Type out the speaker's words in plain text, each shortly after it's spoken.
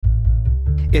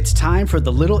It's time for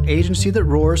the Little Agency That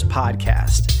Roars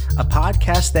podcast, a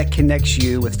podcast that connects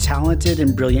you with talented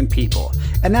and brilliant people.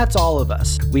 And that's all of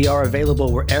us. We are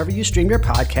available wherever you stream your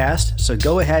podcast, so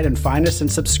go ahead and find us and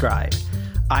subscribe.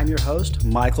 I'm your host,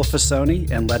 Michael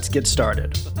Fasoni, and let's get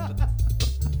started.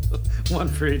 One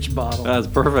for each bottle. That's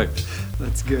perfect.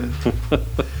 That's good.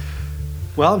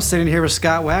 Well, I'm sitting here with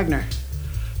Scott Wagner.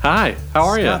 Hi, how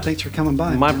are you? Scott, thanks for coming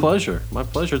by. My pleasure. My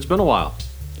pleasure. It's been a while.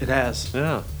 It has.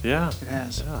 Yeah. It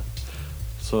has. Yeah.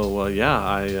 So,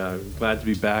 I'm glad to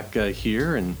be back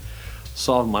here and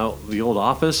saw the old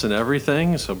office and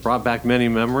everything. So, brought back many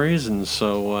memories. And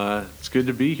so, it's good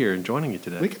to be here and joining you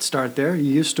today. We could start there.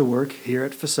 You used to work here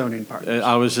at Fasoni & Partners.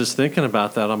 I was just thinking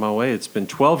about that on my way. It's been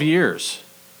 12 years.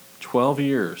 12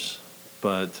 years.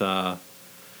 But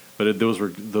those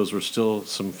were still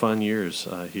some fun years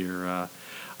here.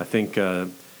 I think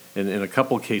in a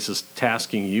couple of cases,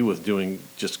 tasking you with doing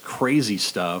just crazy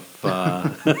stuff,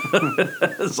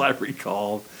 as I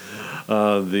recall,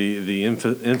 the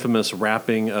infamous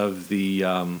wrapping of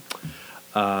the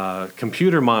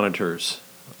computer monitors.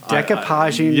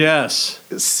 Decoupaging. Yes.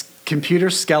 Computer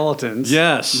skeletons.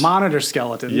 Yes. Monitor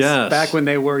skeletons. Yes. Back when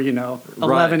they were,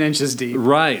 11 inches deep.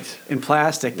 Right. In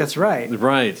plastic. That's right.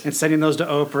 Right. And sending those to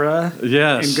Oprah.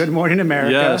 Yes. And Good Morning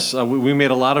America. Yes. We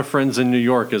made a lot of friends in New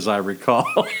York, as I recall,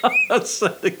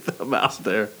 sending them out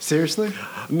there. Seriously?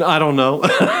 I don't know.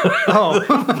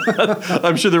 Oh.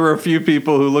 I'm sure there were a few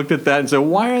people who looked at that and said,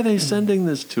 why are they sending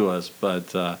this to us?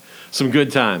 But some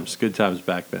good times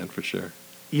back then, for sure.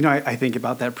 I think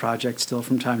about that project still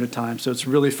from time to time, so it's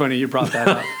really funny you brought that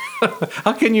up.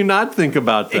 How can you not think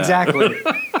about that? Exactly.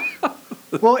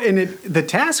 Well, and the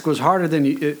task was harder than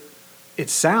it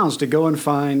sounds to go and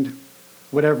find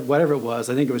whatever it was.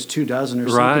 I think it was 24 or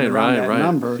something around that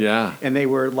number. Yeah. And they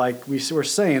were like we were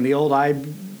saying, the old I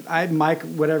Mike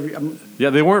whatever. Yeah,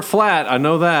 they weren't flat. I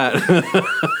know that.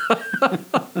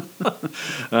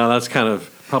 That's kind of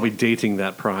probably dating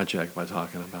that project by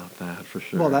talking about that, for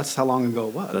sure. Well, that's how long ago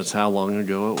it was. That's how long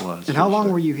ago it was. And how long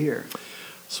were you here?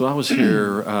 So I was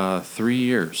here 3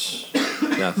 years.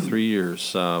 Yeah, 3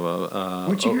 years.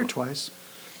 Weren't you here twice?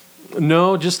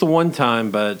 No, just the one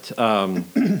time. But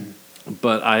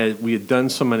we had done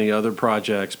so many other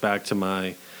projects back to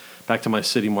my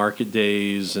city market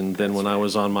days, and then when I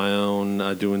was on my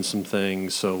own doing some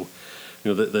things. So,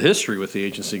 the history with the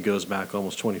agency goes back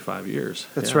almost 25 years.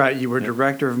 That's right. You were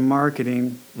director of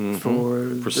marketing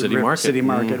for City Market. City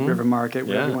Market, River Market,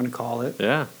 whatever you want to call it.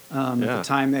 Yeah. At the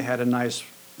time, they had a nice,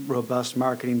 robust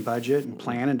marketing budget and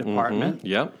plan and department.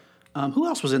 Yep. Who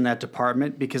else was in that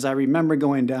department? Because I remember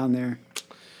going down there.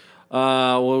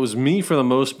 Well, it was me for the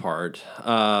most part,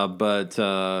 but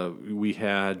we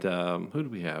had who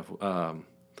did we have?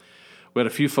 We had a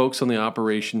few folks on the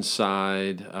operations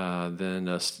side.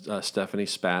 Then Stephanie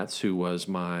Spatz, who was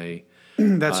my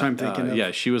that's what I'm thinking of.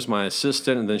 Yeah, she was my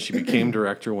assistant, and then she became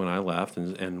director when I left,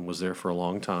 and was there for a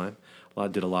long time.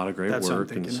 Did a lot of great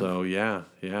work, and so yeah.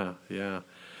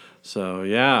 So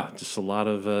just a lot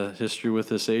of history with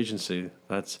this agency.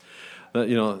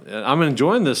 I'm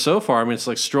enjoying this so far. I mean, it's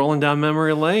like strolling down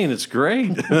memory lane. It's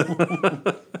great.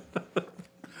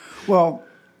 Well,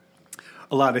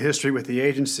 a lot of history with the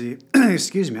agency.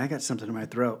 Excuse me, I got something in my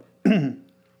throat.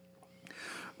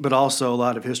 But also a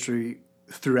lot of history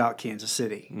throughout Kansas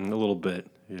City. A little bit,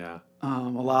 yeah. A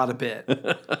lot of bit.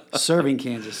 Serving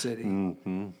Kansas City,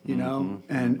 and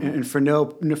for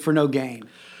no gain,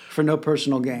 for no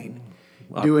personal gain.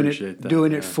 Doing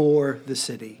it for the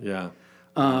city. Yeah.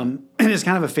 And it's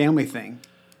kind of a family thing.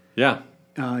 Yeah.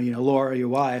 Laura, your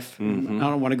wife, I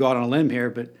don't want to go out on a limb here,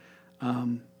 but,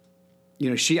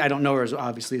 I don't know her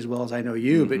obviously as well as I know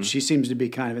you, but she seems to be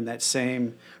kind of in that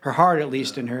same, her heart at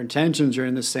least and her intentions are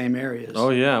in the same areas.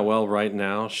 Oh, yeah. Well, right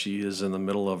now she is in the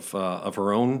middle of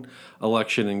her own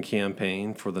election and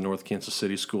campaign for the North Kansas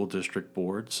City School District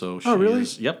Board. So she really?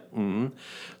 Yep. Mm-hmm.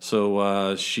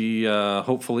 So she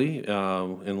hopefully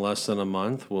in less than a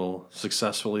month will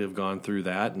successfully have gone through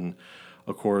that. And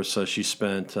of course, she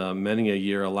spent many a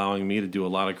year allowing me to do a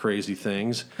lot of crazy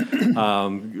things,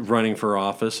 running for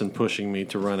office and pushing me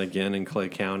to run again in Clay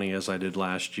County as I did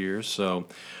last year. So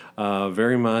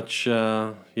very much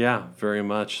so.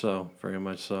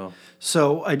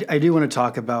 So I do want to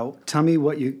talk about, tell me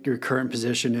what your current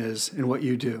position is and what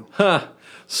you do.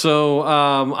 So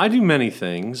I do many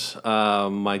things.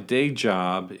 My day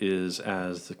job is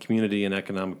as the Community and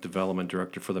Economic Development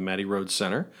Director for the Mattie Rhodes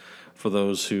Center, for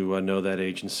those who know that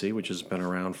agency, which has been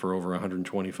around for over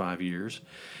 125 years.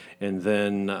 And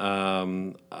then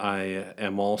I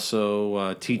am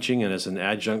also teaching and as an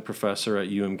adjunct professor at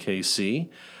UMKC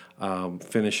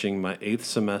finishing my 8th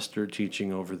semester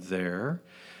teaching over there.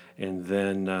 And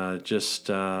then just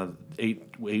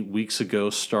 8 weeks ago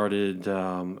started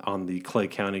on the Clay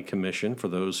County Commission for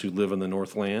those who live in the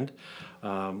Northland,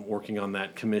 working on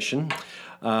that commission.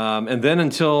 And then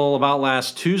until about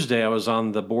last Tuesday, I was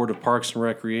on the Board of Parks and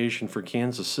Recreation for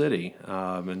Kansas City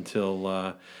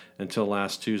until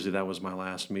last Tuesday. That was my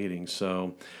last meeting.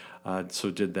 So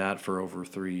did that for over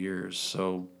 3 years.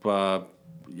 So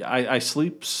I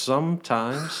sleep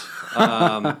sometimes,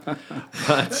 but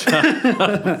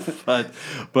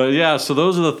yeah. So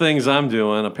those are the things I'm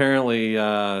doing. Apparently,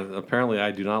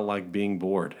 I do not like being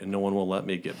bored, and no one will let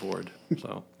me get bored.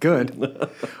 So good.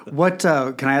 What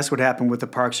can I ask? What happened with the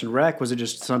Parks and Rec? Was it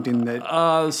just something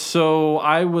that? So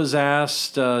I was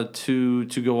asked to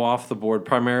go off the board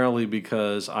primarily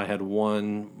because I had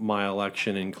won my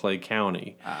election in Clay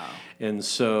County. Oh. And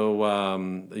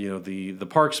so, the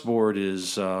Parks Board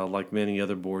is, like many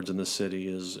other boards in the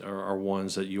city, are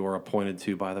ones that you are appointed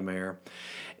to by the mayor.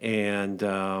 And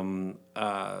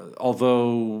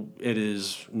although it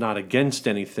is not against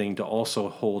anything to also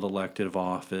hold elective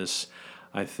office,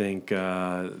 I think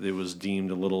it was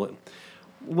deemed a little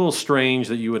strange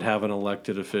that you would have an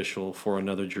elected official for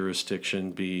another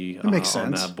jurisdiction be on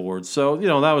that board. So,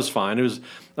 that was fine. It was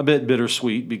a bit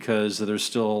bittersweet because there's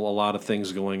still a lot of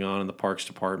things going on in the Parks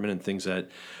Department and things that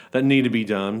need to be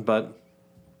done. But,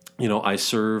 I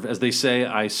serve, as they say,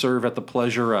 I serve at the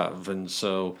pleasure of. And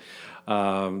so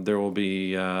there will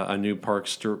be a new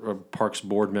Parks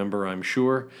Board member, I'm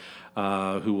sure,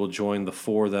 who will join the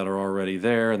 4 that are already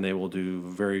there, and they will do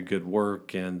very good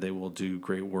work, and they will do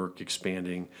great work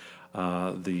expanding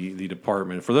the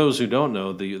department. For those who don't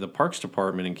know, the Parks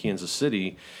Department in Kansas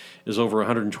City is over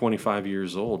 125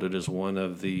 years old. It is one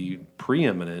of the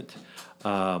preeminent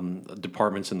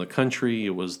departments in the country.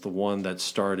 It was the one that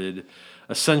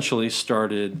essentially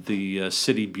started the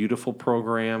City Beautiful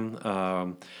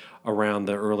program around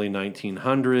the early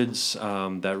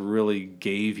 1900s, that really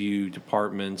gave you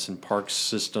departments and park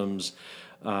systems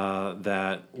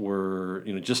that were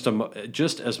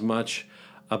just as much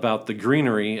about the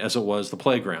greenery as it was the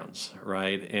playgrounds,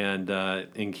 right? And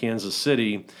in Kansas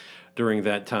City, during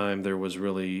that time, there was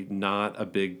really not a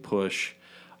big push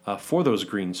for those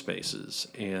green spaces,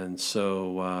 and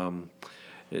so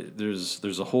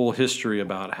there's a whole history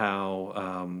about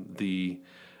how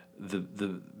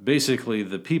basically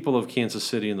the people of Kansas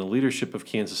City and the leadership of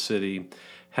Kansas City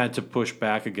had to push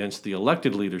back against the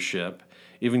elected leadership,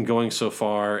 even going so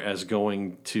far as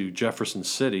going to Jefferson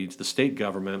City, to the state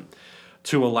government,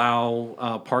 to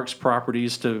allow parks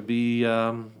properties to be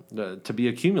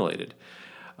accumulated.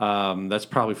 That's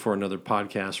probably for another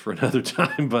podcast for another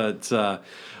time, but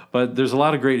there's a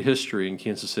lot of great history in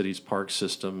Kansas City's park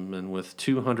system, and with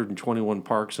 221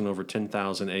 parks and over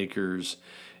 10,000 acres,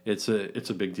 it's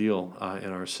a big deal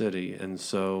in our city. And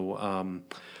so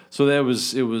it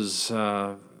was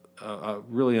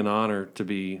really an honor to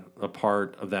be a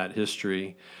part of that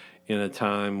history in a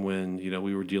time when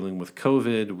we were dealing with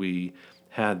COVID. We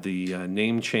had the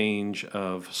name change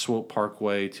of Swope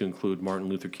Parkway to include Martin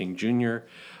Luther King Jr.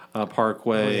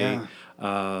 Parkway. Oh,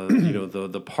 yeah.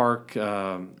 The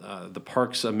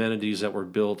park's amenities that were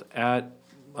built at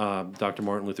Dr.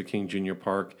 Martin Luther King Jr.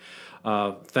 Park,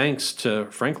 thanks to,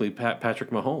 frankly,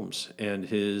 Patrick Mahomes and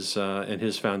his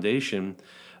foundation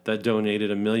that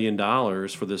donated $1 million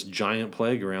for this giant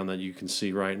playground that you can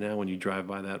see right now when you drive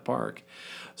by that park.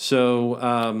 So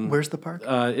where's the park?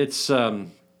 It's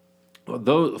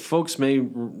though folks may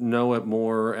know it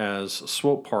more as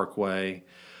Swope Parkway,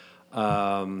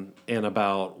 and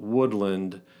about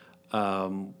Woodland.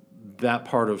 That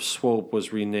part of Swope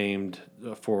was renamed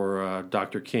for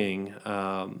Dr. King,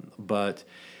 but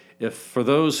for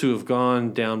those who have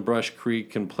gone down Brush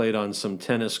Creek and played on some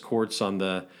tennis courts on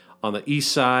the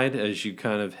east side, as you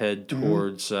kind of head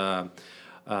towards towards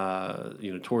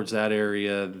that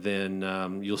area,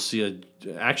 then you'll see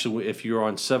actually if you're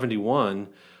on 71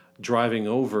 driving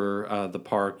over the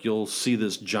park, you'll see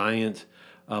this giant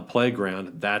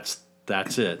playground. That's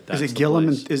it. That's is it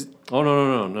Gillum?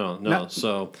 Oh no.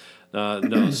 So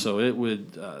so it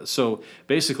would. So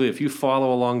basically, if you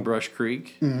follow along Brush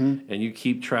Creek and you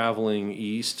keep traveling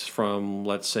east from,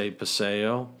 let's say,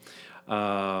 Paseo,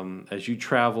 as you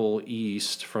travel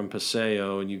east from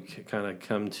Paseo and you kind of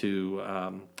come to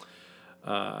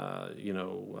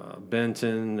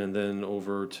Benton and then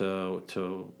over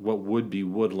to what would be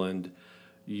Woodland,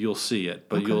 you'll see it.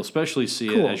 But you'll especially see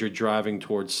it as you're driving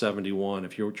towards 71.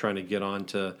 If you're trying to get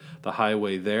onto the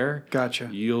highway there, gotcha.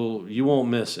 You won't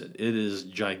miss it. It is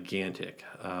gigantic.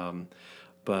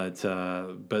 But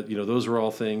those were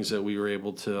all things that we were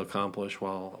able to accomplish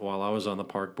while I was on the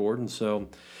park board, and so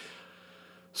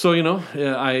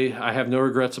yeah, I have no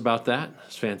regrets about that.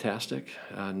 It's fantastic,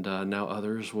 and now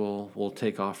others will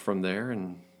take off from there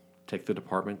and take the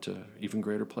department to even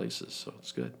greater places. So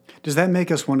it's good. Does that make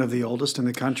us one of the oldest in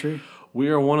the country? We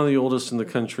are one of the oldest in the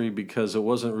country because it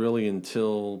wasn't really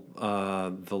until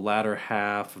the latter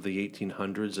half of the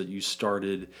 1800s that you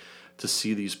started to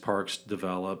see these parks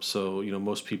develop. So,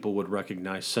 most people would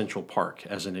recognize Central Park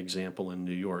as an example in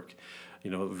New York.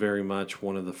 Very much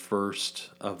one of the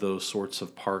first of those sorts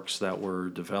of parks that were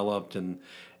developed, and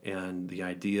the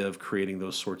idea of creating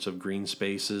those sorts of green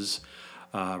spaces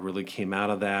really came out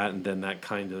of that, and then that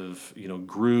kind of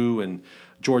grew. And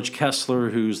George Kessler,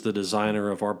 who's the designer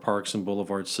of our parks and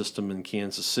boulevard system in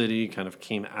Kansas City, kind of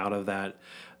came out of that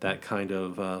kind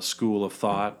of school of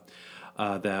thought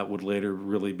that would later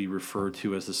really be referred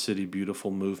to as the City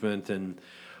Beautiful movement. And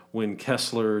when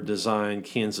Kessler designed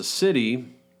Kansas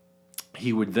City,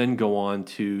 he would then go on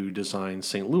to design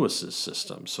St. Louis's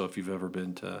system. So if you've ever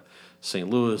been to St.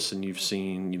 Louis and you've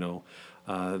seen,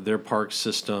 their park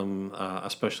system,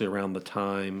 especially around the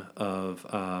time of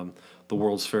the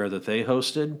World's Fair that they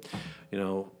hosted,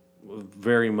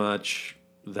 very much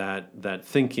that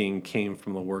thinking came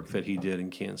from the work that he did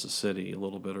in Kansas City a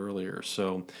little bit earlier.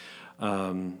 So,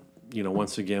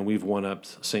 once again, we've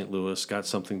one-upped St. Louis, got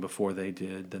something before they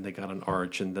did, then they got an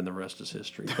arch, and then the rest is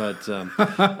history. But but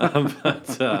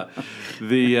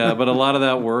a lot of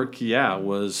that work,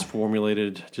 was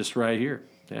formulated just right here.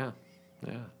 Yeah.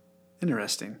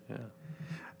 Interesting.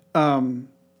 Yeah.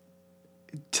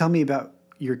 Tell me about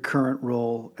your current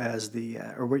role as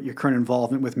or what your current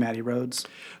involvement with Matty Rhodes.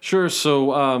 Sure.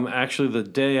 So actually, the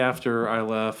day after I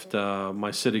left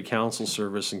my city council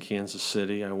service in Kansas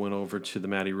City, I went over to the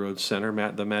Matty Rhodes Center.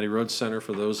 The Matty Rhodes Center,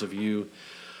 for those of you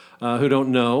who don't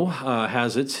know,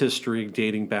 has its history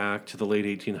dating back to the late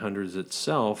 1800s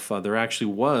itself. There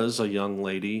actually was a young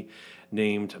lady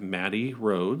named Matty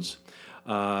Rhodes.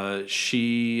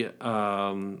 She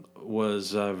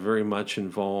was very much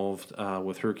involved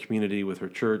with her community, with her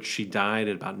church. She died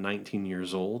at about 19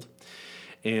 years old.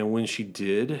 And when she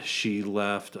did, she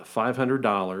left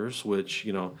 $500, which,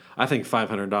 I think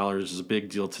 $500 is a big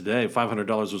deal today.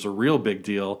 $500 was a real big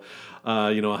deal,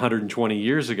 120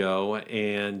 years ago.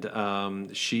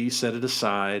 And she set it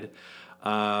aside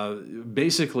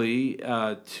basically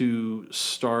to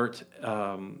start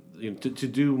to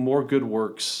do more good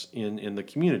works in the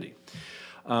community.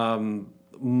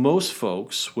 Most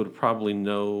folks would probably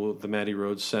know the Matty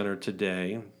Rhodes Center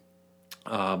today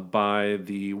by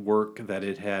the work that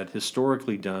it had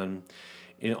historically done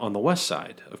on the west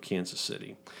side of Kansas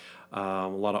City. A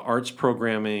lot of arts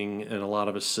programming and a lot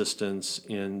of assistance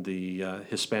in the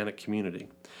Hispanic community.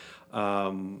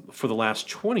 For the last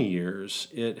 20 years,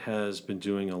 it has been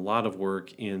doing a lot of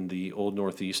work in the Old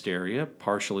Northeast area,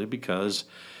 partially because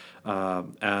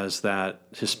as that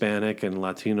Hispanic and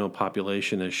Latino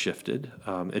population has shifted.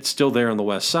 It's still there on the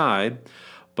west side,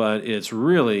 but it's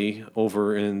really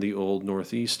over in the Old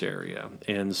Northeast area.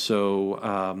 And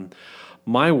so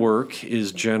my work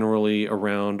is generally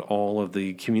around all of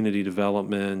the community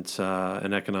development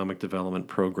and economic development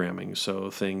programming.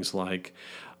 So things like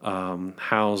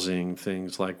housing,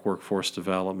 things like workforce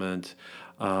development.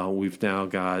 We've now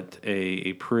got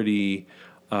a pretty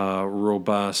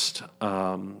robust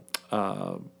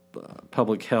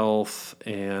public health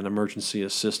and emergency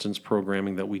assistance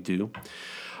programming that we do.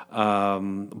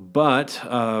 But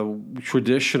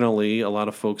traditionally, a lot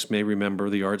of folks may remember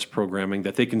the arts programming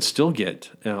that they can still get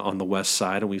on the west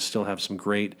side, and we still have some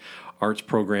great arts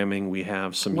programming. We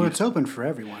have some... Well, it's open for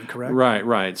everyone, correct?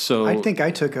 Right. So I think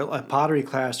I took a pottery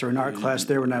class or an art class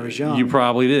there when I was young. You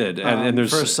probably did. And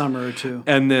there's, for a summer or two.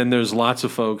 And then there's lots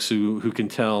of folks who can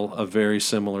tell a very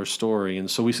similar story. And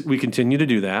so we continue to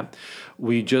do that.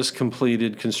 We just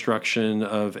completed construction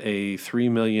of a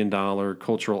 $3 million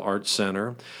cultural arts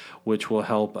center, which will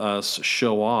help us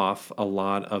show off a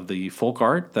lot of the folk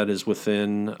art that is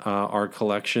within our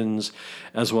collections,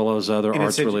 as well as other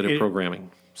arts-related programming.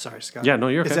 Sorry, Scott. Yeah, no,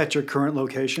 you're okay. Is that your current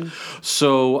location?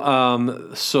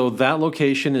 So, so that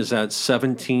location is at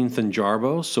 17th and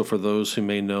Jarbo. So for those who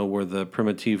may know where the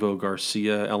Primitivo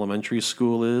Garcia Elementary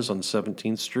School is on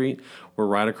 17th Street, we're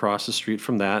right across the street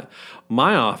from that.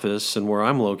 My office and where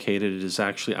I'm located is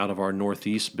actually out of our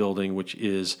northeast building, which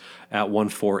is at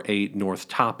 148 North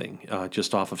Topping,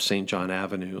 just off of St. John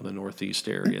Avenue in the northeast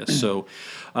area. So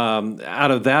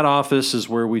out of that office is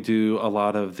where we do a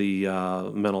lot of the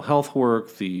mental health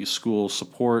work, the school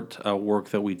support work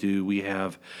that we do. We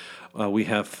have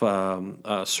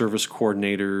service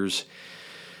coordinators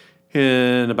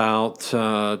in about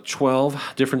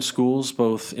 12 different schools,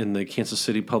 both in the Kansas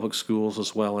City public schools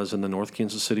as well as in the North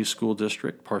Kansas City School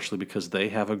District, partially because they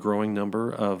have a growing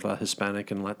number of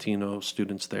Hispanic and Latino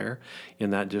students there in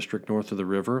that district north of the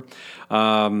river.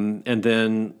 And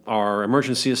then our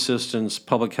emergency assistance,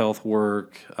 public health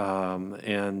work,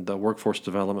 and the workforce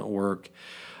development work,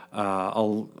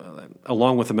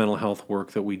 along with the mental health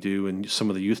work that we do and some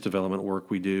of the youth development work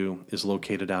we do, is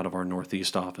located out of our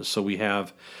Northeast office. So we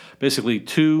have basically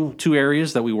two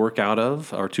areas that we work out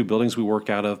of, or two buildings we work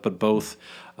out of, but both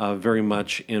very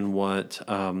much in what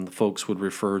folks would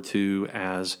refer to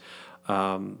as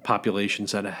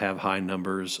populations that have high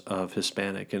numbers of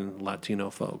Hispanic and Latino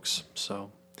folks. So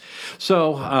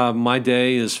my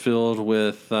day is filled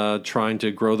with trying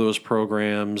to grow those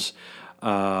programs,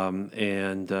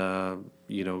 and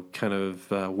kind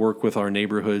of work with our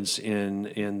neighborhoods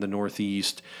in the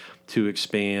Northeast to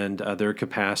expand their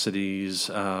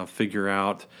capacities, figure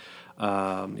out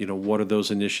what are those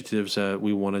initiatives that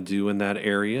we want to do in that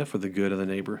area for the good of the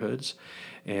neighborhoods,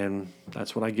 and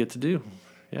that's what I get to do.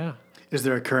 Yeah. Is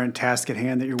there a current task at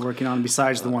hand that you're working on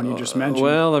besides the one you just mentioned?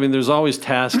 Well, I mean, there's always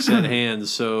tasks at hand.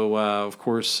 So, of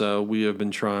course, we have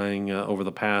been trying over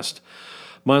the past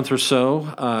month or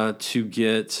so to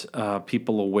get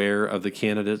people aware of the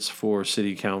candidates for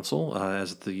city council,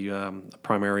 as the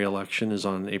primary election is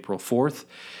on April 4th.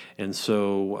 And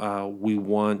so we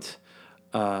want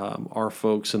our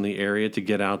folks in the area to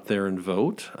get out there and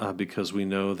vote, because we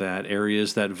know that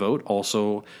areas that vote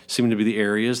also seem to be the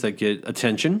areas that get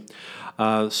attention.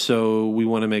 So we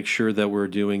want to make sure that we're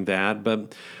doing that.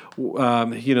 But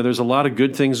there's a lot of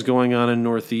good things going on in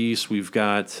Northeast. We've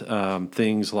got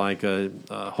things like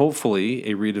hopefully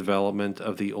a redevelopment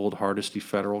of the old Hardesty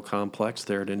Federal Complex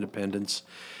there at Independence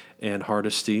and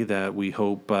Hardesty that we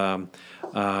hope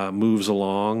moves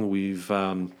along. We've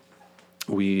been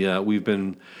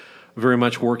very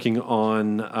much working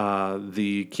on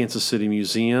the Kansas City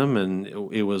Museum, and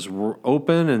it was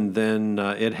open, and then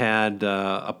it had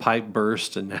a pipe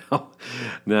burst, and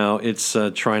now it's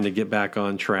trying to get back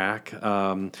on track.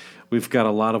 We've got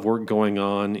a lot of work going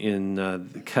on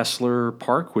in Kessler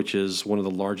Park, which is one of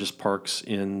the largest parks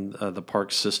in the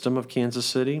park system of Kansas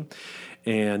City,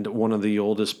 and one of the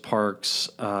oldest parks,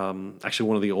 actually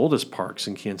one of the oldest parks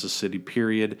in Kansas City,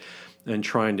 period. And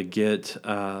trying to get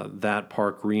that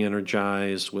park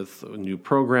re-energized with new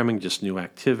programming, just new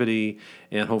activity,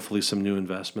 and hopefully some new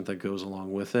investment that goes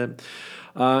along with it.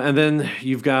 And then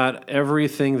you've got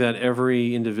everything that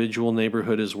every individual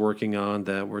neighborhood is working on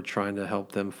that we're trying to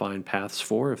help them find paths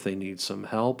for if they need some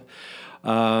help.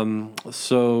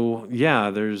 So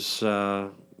yeah, there's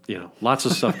lots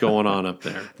of stuff going on up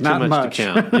there. Not Too much to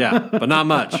count. Yeah, but not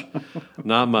much.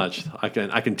 Not much. I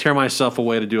can tear myself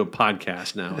away to do a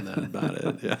podcast now and then about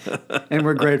it. Yeah. And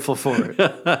we're grateful for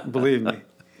it. Believe me.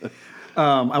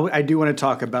 I do want to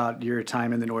talk about your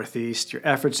time in the Northeast, your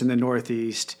efforts in the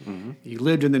Northeast. Mm-hmm. You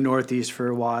lived in the Northeast for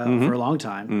a while, mm-hmm. for a long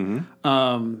time.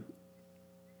 Mm-hmm.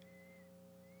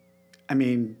 I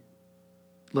mean,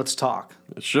 let's talk.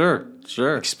 Sure.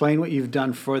 Explain what you've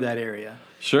done for that area.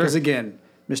 Sure. Because again,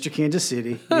 Mr. Kansas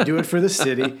City, you do it for the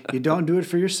city. You don't do it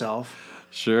for yourself.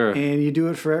 Sure. And you do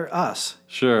it for us.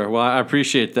 Sure. Well, I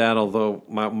appreciate that, although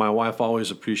my wife always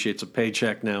appreciates a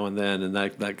paycheck now and then, and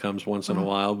that comes once in a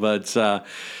while. But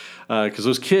because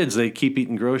those kids, they keep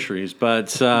eating groceries. But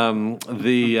so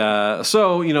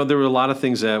there were a lot of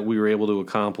things that we were able to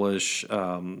accomplish.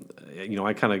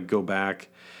 I kind of go back.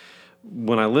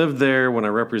 When I lived there, when I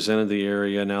represented the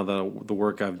area, now the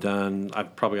work I've done,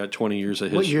 I've probably got 20 years of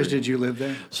history. What years did you live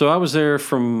there? So I was there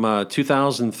from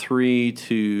 2003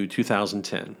 to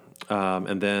 2010.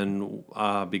 And then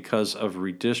because of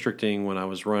redistricting, when I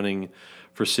was running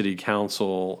for city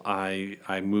council,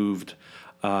 I moved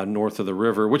north of the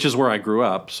river, which is where I grew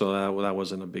up, so that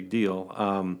wasn't a big deal.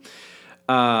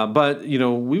 But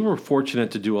we were fortunate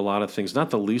to do a lot of things,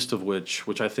 not the least of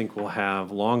which I think will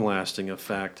have long-lasting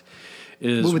effect.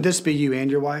 Would this be you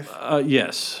and your wife?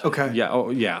 Yes. Okay. Yeah.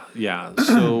 Oh, yeah.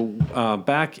 So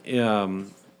back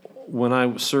when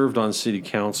I served on city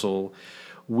council,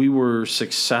 we were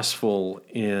successful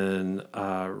in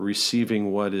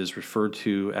receiving what is referred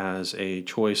to as a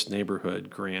choice neighborhood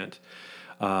grant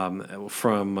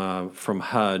from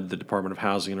HUD, the Department of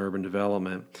Housing and Urban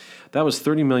Development. That was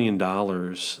 $30 million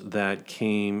that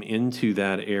came into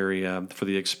that area for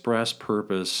the express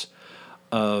purpose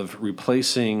of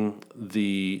replacing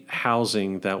the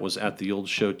housing that was at the old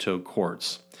Choteau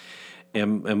Courts.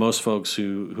 And most folks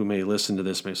who may listen to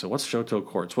this may say, "What's Choteau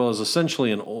Courts?" Well, it was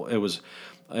essentially an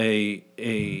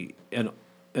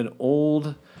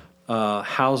old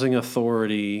housing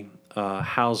authority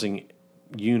housing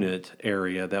unit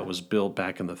area that was built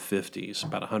back in the 50s,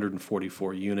 about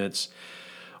 144 units,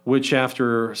 which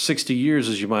after 60 years,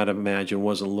 as you might imagine,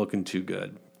 wasn't looking too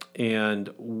good. And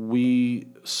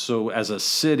so as a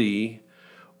city,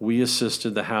 we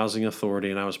assisted the Housing Authority,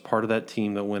 and I was part of that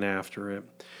team that went after it.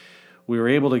 We were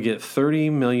able to get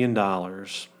 $30 million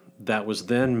that was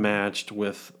then matched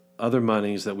with other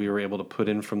monies that we were able to put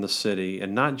in from the city,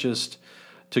 and not just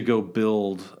to go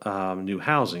build new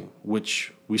housing,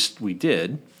 which we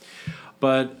did,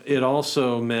 but it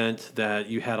also meant that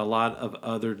you had a lot of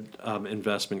other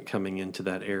investment coming into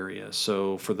that area.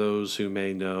 So for those who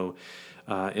may know,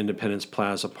 Independence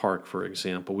Plaza Park, for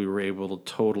example, we were able to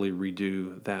totally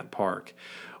redo that park.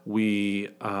 We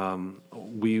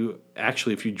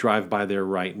actually, if you drive by there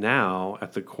right now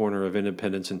at the corner of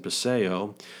Independence and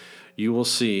Paseo, you will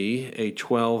see a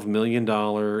 $12 million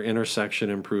intersection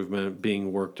improvement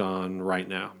being worked on right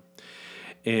now.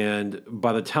 And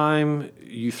by the time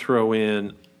you throw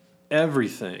in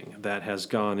everything that has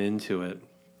gone into it,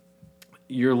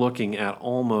 you're looking at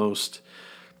almost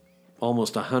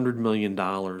 $100 million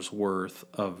worth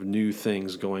of new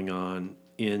things going on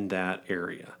in that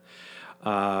area.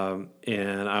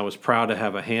 And I was proud to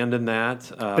have a hand in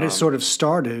that. But it sort of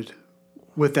started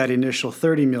with that initial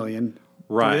 $30 million.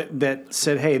 Right. That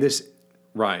said, hey, this...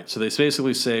 Right. So they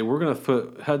basically say,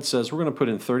 HUD says, we're going to put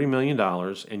in $30 million,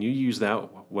 and you use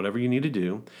that, whatever you need to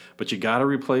do, but you got to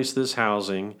replace this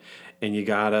housing, and you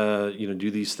got to,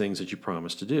 do these things that you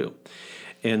promised to do.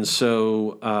 And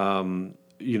so,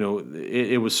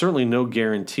 it was certainly no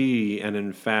guarantee. And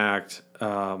in fact,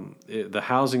 the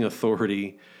Housing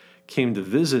Authority came to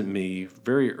visit me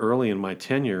very early in my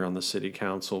tenure on the city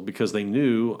council because they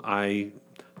knew I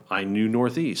knew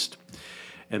Northeast.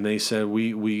 And they said,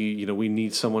 we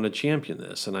need someone to champion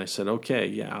this. And I said, okay,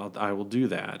 yeah, I will do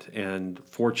that. And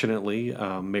fortunately,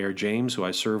 Mayor James, who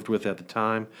I served with at the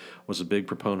time, was a big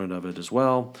proponent of it as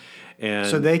well. And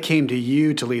so they came to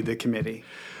you to lead the committee.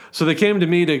 So they came to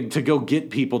me to go get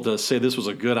people to say this was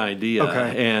a good idea.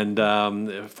 Okay.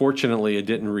 And fortunately, it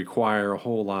didn't require a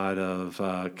whole lot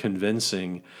of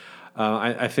convincing.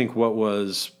 I think what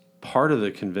was part of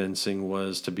the convincing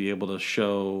was to be able to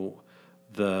show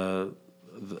the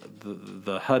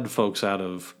HUD folks out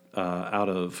of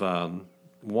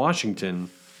Washington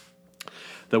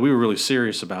that we were really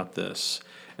serious about this.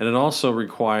 And it also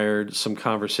required some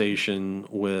conversation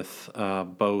with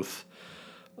both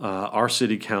our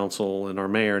city council and our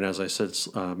mayor. And as I said,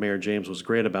 Mayor James was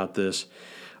great about this.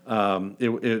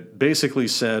 It basically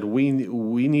said we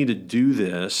need to do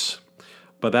this,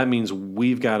 but that means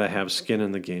we've got to have skin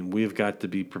in the game. We've got to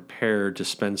be prepared to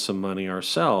spend some money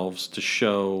ourselves to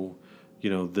show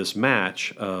this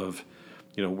match of,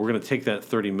 we're going to take that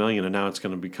 $30 million and now it's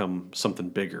going to become something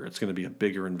bigger. It's going to be a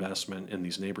bigger investment in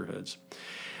these neighborhoods.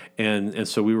 And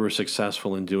so we were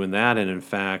successful in doing that. And in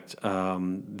fact,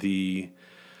 the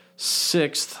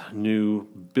sixth new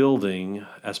building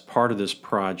as part of this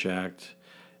project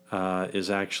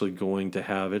is actually going to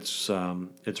have its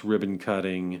ribbon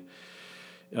cutting,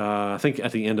 I think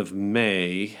at the end of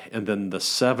May. And then the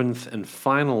seventh and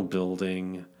final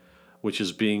building, which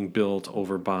is being built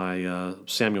over by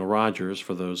Samuel Rogers,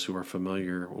 for those who are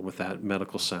familiar with that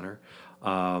medical center.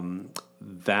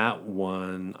 That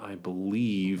one, I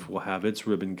believe, will have its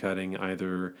ribbon cutting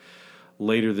either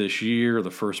later this year or the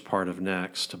first part of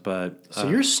next. But so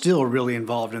you're still really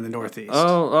involved in the Northeast.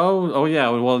 Oh yeah.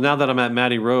 Well, now that I'm at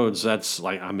Matty Rhodes, that's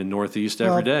like I'm in Northeast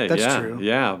every day. That's yeah, true.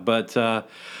 Yeah, but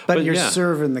you're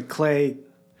serving the Clay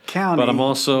County. But I'm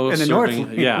also in the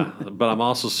serving, but I'm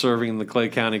also serving the Clay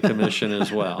County Commission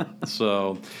as well.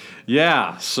 So,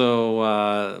 yeah. So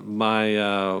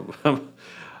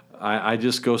I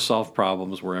just go solve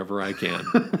problems wherever I can.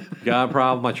 Got a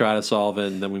problem, I try to solve it,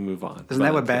 and then we move on. Isn't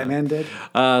that what Batman did?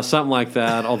 Something like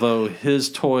that. Although his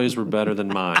toys were better than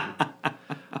mine.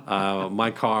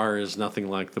 My car is nothing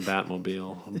like the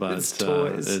Batmobile, but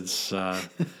it's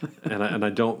and I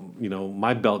don't,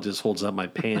 my belt just holds up my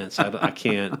pants. I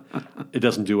can't. It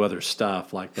doesn't do other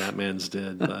stuff like Batman's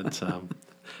did, but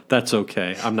that's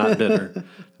okay. I'm not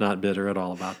bitter at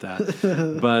all about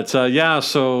that. But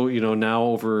so now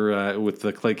over with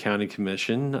the Clay County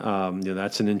Commission,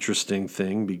 that's an interesting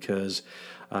thing because.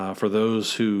 For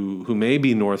those who may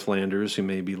be Northlanders who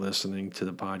may be listening to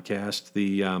the podcast,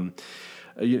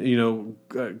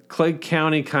 Clay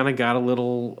County kind of got a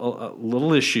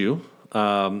little issue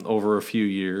over a few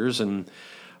years, and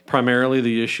primarily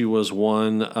the issue was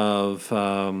one of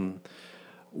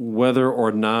whether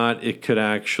or not it could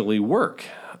actually work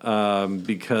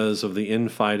because of the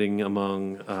infighting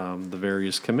among the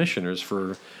various commissioners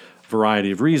for a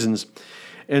variety of reasons.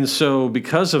 And so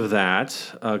because of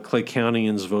that, Clay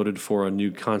Countyans voted for a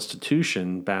new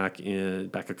constitution back a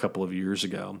couple of years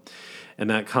ago. And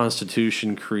that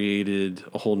constitution created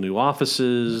a whole new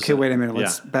offices. Okay, wait a minute.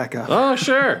 Let's back up. Oh,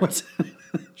 sure.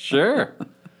 Sure.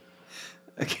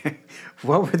 Okay.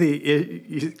 What were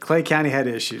Clay County had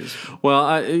issues?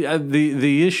 Well,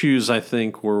 the issues, I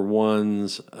think, were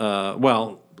ones,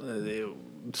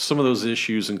 some of those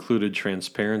issues included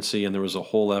transparency, and there was a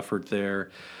whole effort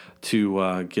there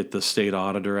to get the state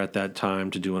auditor at that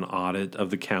time to do an audit of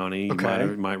the county. Okay.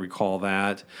 You might recall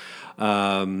that.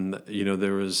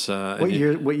 There was... What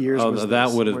years was that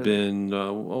this? would have been,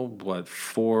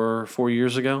 4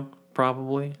 years ago,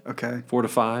 probably? Okay. 4 to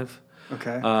 5.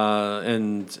 Okay.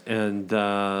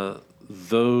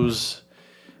 Those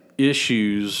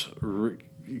issues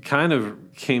kind of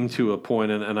came to a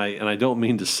point, and I don't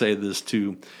mean to say this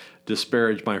to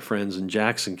disparage my friends in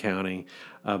Jackson County,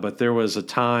 but there was a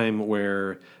time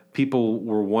where people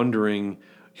were wondering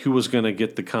who was going to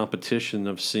get the competition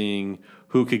of seeing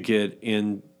who could get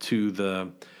into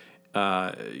the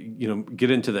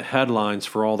headlines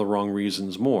for all the wrong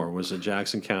reasons more. Was it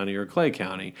Jackson County or Clay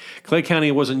County? Clay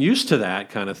County wasn't used to that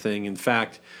kind of thing. In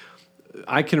fact,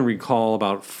 I can recall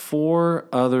about four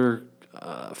other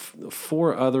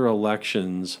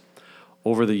elections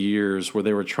over the years where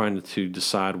they were trying to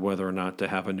decide whether or not to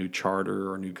have a new charter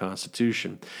or a new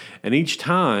constitution. And each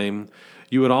time,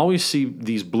 you would always see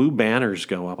these blue banners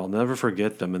go up. I'll never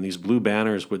forget them. And these blue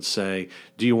banners would say,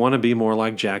 "Do you want to be more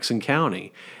like Jackson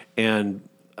County?" And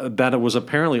that it was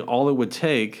apparently all it would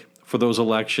take for those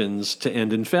elections to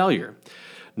end in failure.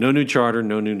 No new charter,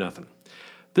 no new nothing.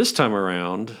 This time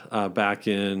around, back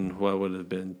in what would have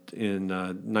been in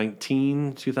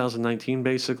 2019,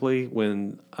 basically,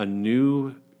 when a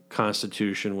new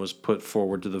constitution was put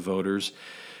forward to the voters,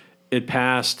 it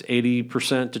passed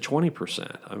 80% to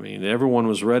 20%. I mean, everyone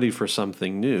was ready for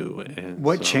something new. And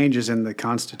what changes in the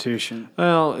Constitution?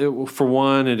 Well, for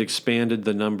one, it expanded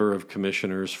the number of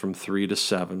commissioners from 3 to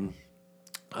 7.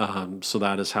 So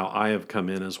that is how I have come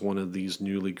in as one of these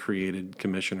newly created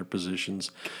commissioner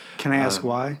positions. Can I ask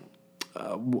why?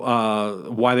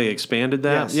 Why they expanded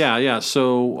that? Yes. Yeah.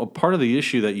 So a part of the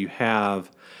issue that you have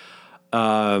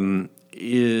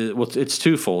it's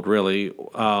twofold, really.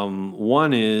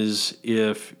 One is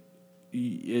if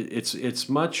it's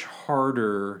much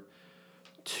harder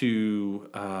to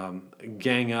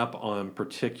gang up on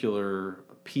particular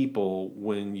people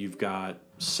when you've got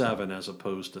 7 as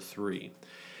opposed to 3.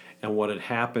 And what had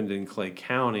happened in Clay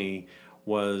County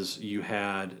was you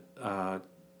had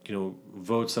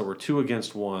votes that were 2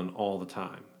 against 1 all the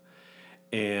time.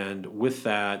 And with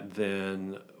that,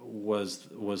 then was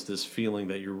this feeling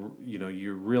that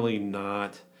you're really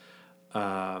not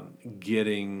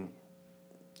getting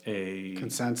a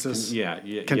consensus. Yeah.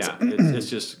 It's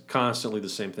just constantly the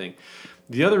same thing.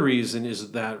 The other reason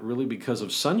is that really because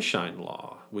of sunshine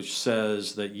law, which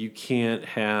says that you can't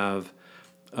have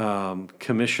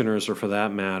commissioners, or for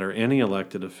that matter, any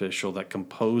elected official that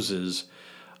composes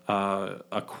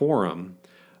a quorum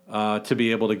to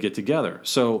be able to get together.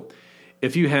 So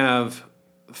if you have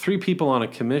 3 people on a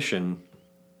commission,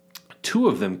 2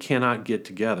 of them cannot get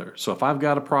together. So if I've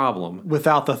got a problem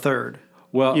without the third,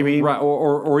 well, you mean, right,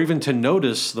 or even to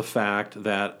notice the fact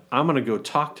that I'm going to go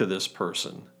talk to this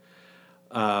person,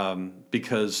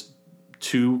 because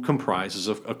 2 comprises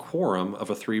of a quorum of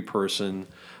a 3-person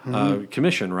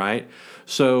commission, right?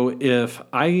 So if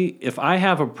I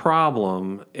have a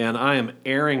problem and I am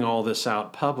airing all this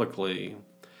out publicly,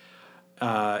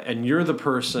 and you're the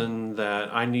person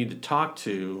that I need to talk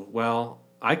to, well,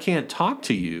 I can't talk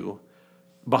to you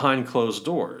behind closed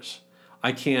doors.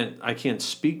 I can't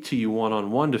speak to you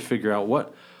one-on-one to figure out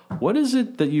what is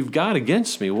it that you've got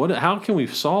against me? How can we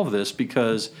solve this?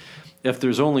 Because if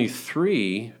there's only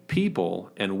 3 people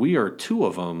and we are 2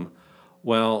 of them,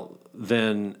 well,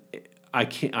 then I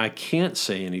can't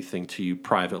say anything to you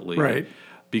privately, right?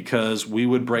 Because we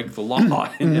would break the law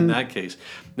in that case.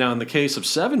 Now, in the case of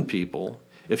 7 people,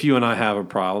 if you and I have a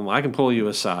problem, I can pull you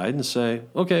aside and say,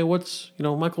 okay,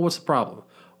 Michael, what's the problem?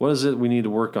 What is it we need to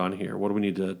work on here? What do we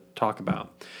need to talk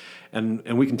about?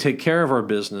 And we can take care of our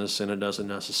business, and it doesn't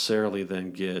necessarily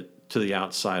then get to the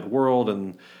outside world,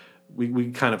 and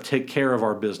we kind of take care of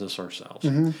our business ourselves.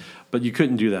 Mm-hmm. But you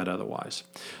couldn't do that otherwise.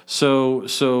 So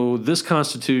this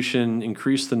Constitution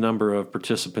increased the number of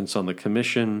participants on the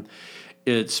commission.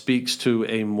 It speaks to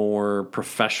a more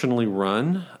professionally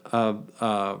run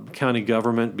county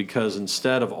government, because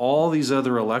instead of all these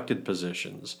other elected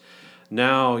positions,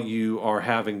 now you are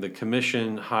having the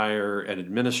commission hire an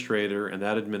administrator, and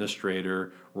that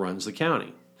administrator runs the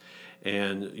county.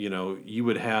 And, you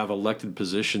would have elected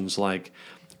positions like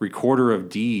recorder of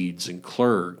deeds and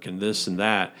clerk and this and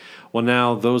that. Well,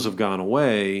 now those have gone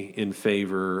away in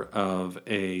favor of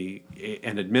an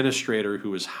administrator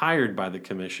who is hired by the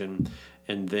commission,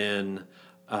 and then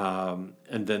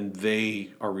they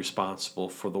are responsible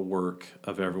for the work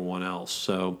of everyone else.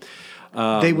 So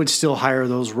they would still hire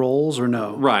those roles, or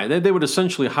no? right, they would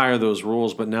essentially hire those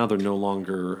roles, but now they're no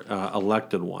longer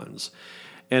elected ones.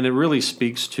 And it really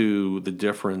speaks to the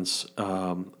difference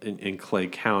in Clay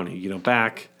County.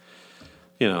 Back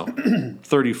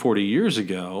 30, 40 years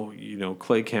ago,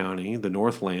 Clay County, the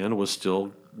Northland, was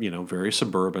still, very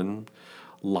suburban.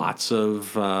 Lots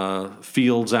of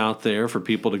fields out there for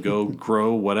people to go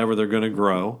grow whatever they're going to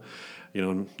grow.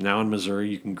 Now in Missouri,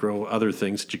 you can grow other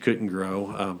things that you couldn't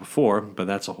grow before, but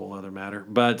that's a whole other matter.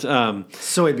 But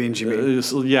soybeans, you mean?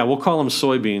 Yeah, we'll call them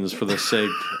soybeans for the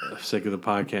sake of the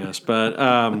podcast. But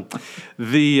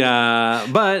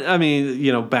I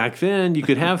mean, back then you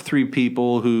could have three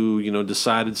people who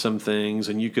decided some things,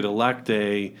 and you could elect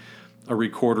a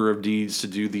recorder of deeds to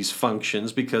do these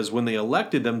functions, because when they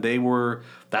elected them,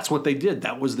 that's what they did.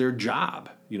 That was their job,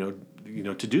 to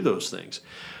do those things.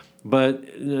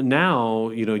 But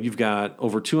now, you've got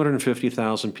over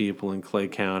 250,000 people in Clay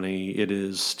County. It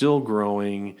is still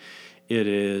growing. It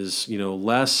is,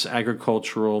 less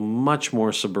agricultural, much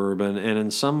more suburban, and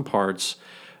in some parts,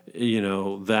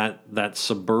 that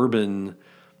suburban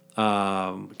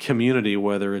community,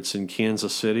 whether it's in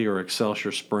Kansas City or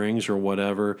Excelsior Springs or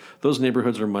whatever, those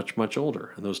neighborhoods are much, much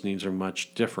older, and those needs are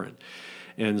much different.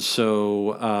 And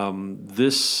so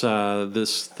this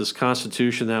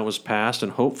Constitution that was passed,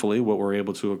 and hopefully what we're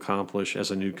able to accomplish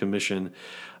as a new commission,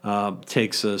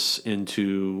 takes us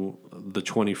into the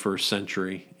 21st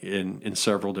century in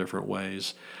several different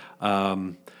ways.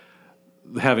 Having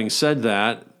said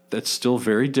that, that's still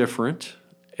very different,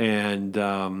 and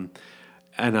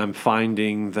I'm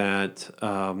finding that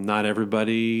not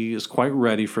everybody is quite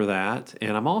ready for that.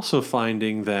 And I'm also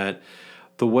finding that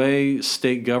the way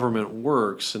state government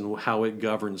works and how it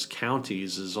governs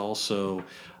counties is also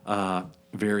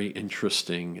very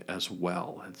interesting as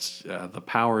well. It's the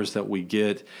powers that we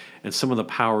get, and some of the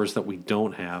powers that we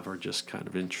don't have are just kind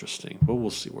of interesting. But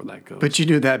we'll see where that goes. But you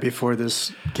knew that before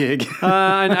this gig.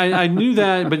 I knew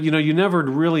that, but you never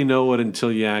really know it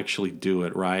until you actually do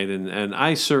it, right? And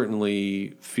I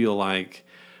certainly feel like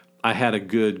I have a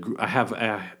good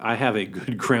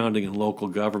grounding in local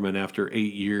government after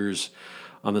 8 years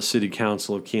on the City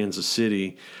Council of Kansas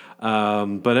City.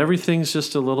 But everything's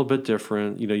just a little bit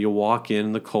different. You walk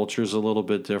in, the culture's a little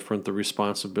bit different, the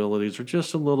responsibilities are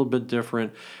just a little bit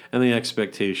different, and the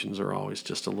expectations are always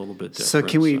just a little bit different. So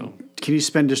can you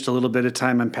spend just a little bit of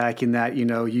time unpacking that?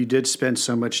 You did spend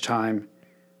so much time,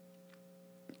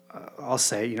 I'll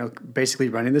say, basically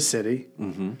running the city,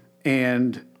 mm-hmm.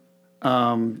 and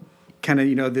kind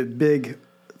of, the big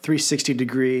 360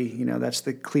 degree, that's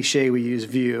the cliche we use,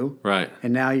 view. Right.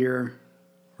 And now you're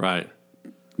right.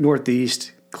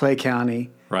 Northeast, Clay County,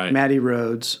 right. Matty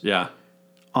Roads. Yeah.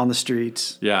 On the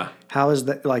streets. Yeah. How is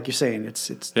that? Like you're saying, it's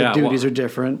the duties are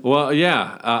different. Well,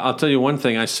 yeah. I'll tell you one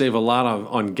thing. I save a lot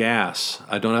on gas.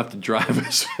 I don't have to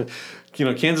drive.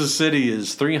 Kansas City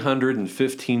is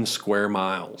 315 square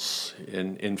miles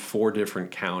in 4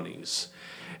 different counties.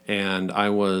 And I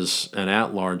was an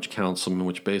at-large councilman,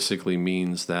 which basically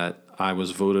means that I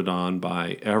was voted on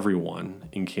by everyone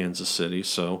in Kansas City,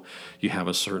 so you have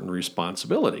a certain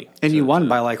responsibility. And you won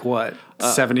by like what?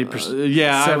 70%?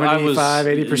 Yeah, 75,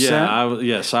 80%? Yeah,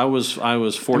 yes, I was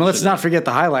fortunate. And let's not forget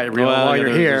the highlight reel while you're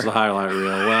here. The highlight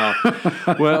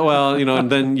reel. Well,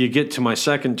 and then you get to my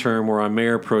second term where I'm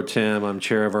mayor pro tem. I'm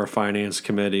chair of our finance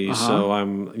committee, so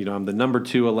I'm the number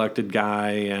 2 elected guy,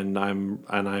 and I'm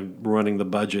running the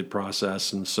budget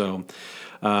process, and so.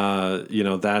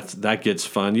 That gets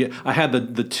fun. Yeah, I had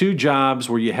the 2 jobs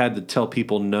where you had to tell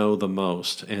people no the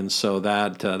most, and so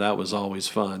that was always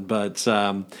fun.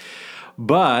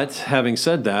 But having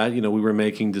said that, we were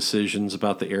making decisions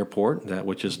about the airport,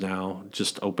 which is now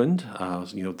just opened.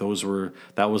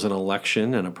 That was an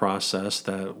election and a process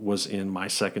that was in my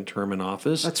second term in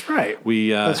office. That's right.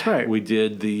 That's right. We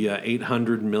did the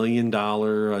 $800 million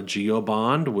GEO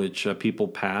bond, which people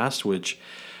passed, which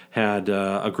had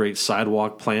a great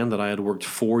sidewalk plan that I had worked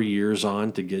 4 years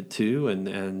on to get to,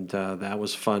 and that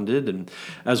was funded. And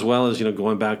as well as,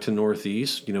 going back to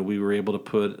Northeast, we were able to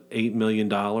put $8 million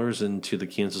into the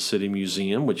Kansas City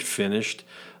Museum, which finished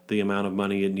the amount of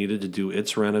money it needed to do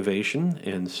its renovation.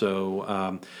 And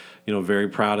so, very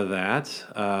proud of that.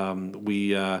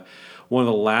 One of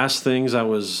the last things I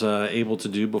was able to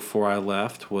do before I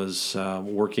left was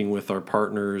working with our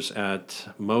partners at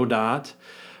MoDOT,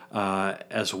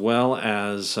 as well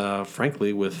as,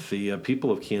 frankly, with the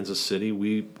people of Kansas City.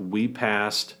 We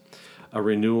passed a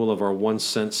renewal of our 1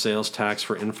 cent sales tax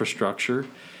for infrastructure,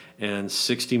 and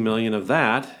 $60 million of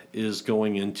that is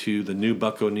going into the new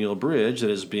Buck O'Neill Bridge that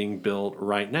is being built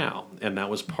right now, and that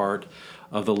was part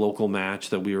of the local match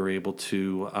that we were able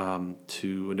to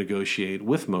negotiate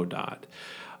with MoDOT.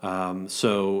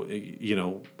 So,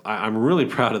 I'm really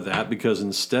proud of that, because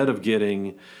instead of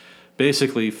getting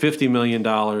basically $50 million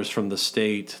from the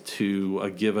state to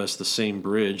give us the same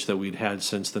bridge that we'd had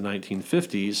since the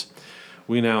 1950s,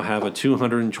 we now have a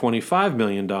 $225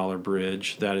 million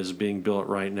bridge that is being built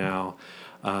right now,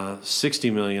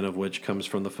 $60 million of which comes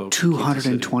from the folks.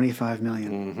 $225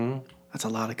 million. Mm-hmm. That's a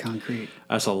lot of concrete.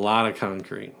 That's a lot of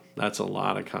concrete.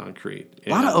 A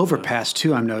lot of overpass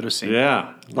too, I'm noticing.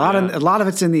 Yeah. A lot of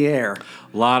it's in the air.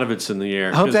 A lot of it's in the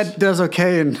air. I hope that does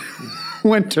okay in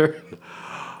winter.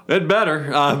 It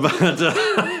better, but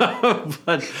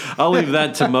I'll leave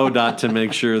that to MoDOT to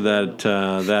make sure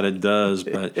that it does.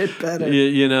 But it better.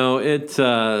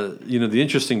 The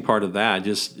interesting part of that,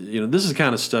 this is the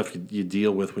kind of stuff you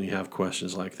deal with when you have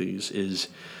questions like these, is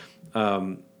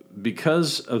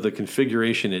because of the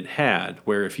configuration it had,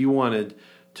 where if you wanted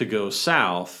to go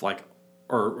south,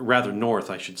 or rather north,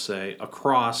 I should say,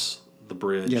 across the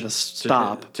bridge. You had to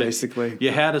stop, basically.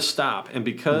 You had to stop. And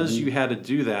because you had to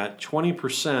do that,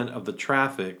 20% of the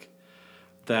traffic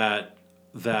that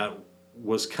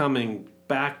was coming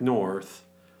back north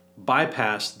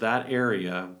bypassed that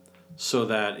area so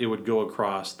that it would go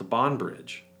across the Bond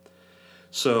Bridge.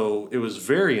 So it was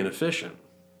very inefficient.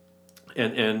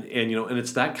 And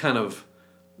it's that kind of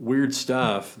weird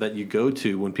stuff that you go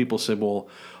to when people say, well,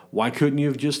 why couldn't you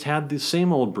have just had the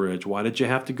same old bridge? Why did you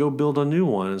have to go build a new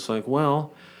one? It's like,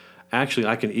 well, actually,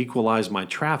 I can equalize my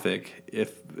traffic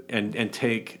and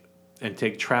take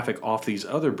traffic off these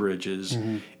other bridges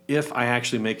if I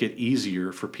actually make it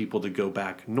easier for people to go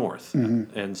back north.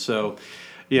 Mm-hmm. And so,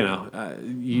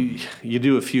 you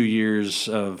do a few years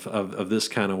of this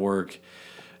kind of work,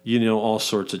 all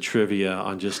sorts of trivia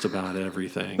on just about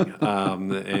everything.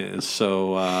 And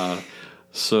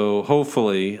so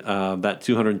hopefully that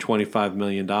 $225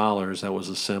 million that was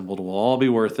assembled will all be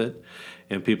worth it,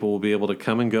 and people will be able to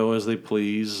come and go as they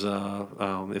please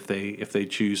if they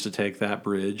choose to take that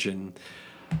bridge. And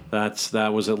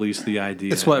that was at least the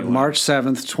idea. It's anyway. March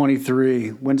 7th, 23.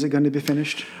 When's it going to be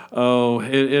finished? Oh,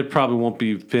 it probably won't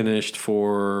be finished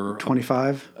for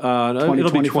 25.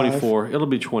 It'll be 24. It'll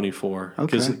be 24.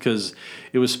 Okay. Because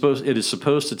it is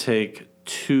supposed to take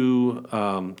two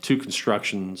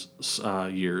construction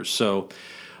years. So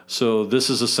this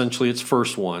is essentially its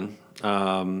first one.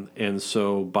 And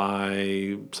so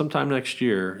by sometime next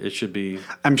year, it should be.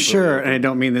 I'm sure, and I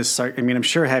don't mean this. I'm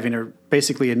sure having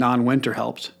basically a non-winter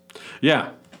helped. Yeah.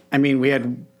 I mean, we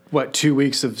had 2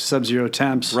 weeks of sub-zero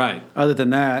temps. Right. Other than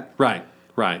that. Right.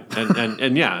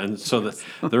 And so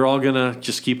they're all gonna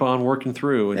just keep on working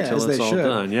through until it's all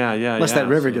done. Yeah. Unless that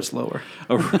river gets lower.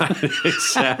 Oh, right.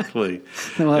 Exactly.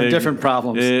 We'll have different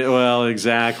problems. Well,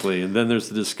 exactly. And then there's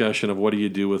the discussion of what do you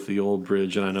do with the old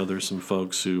bridge? And I know there's some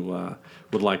folks who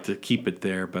would like to keep it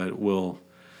there, but we'll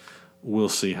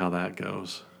see how that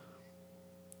goes.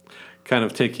 Kind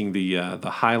of taking the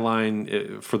High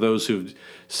Line, for those who've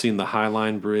seen the High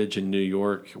Line Bridge in New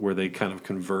York, where they kind of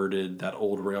converted that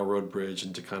old railroad bridge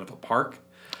into kind of a park.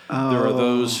 Oh. There are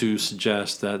those who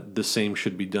suggest that the same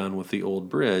should be done with the old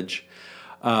bridge,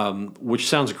 which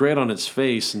sounds great on its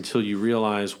face until you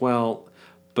realize, well,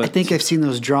 but I think I've seen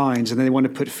those drawings, and they want to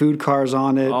put food cars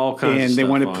on it, all kinds and of they stuff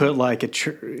want to on put it. like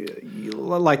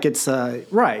it's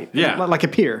right, like a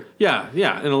pier. Yeah,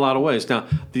 in a lot of ways. Now,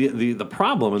 the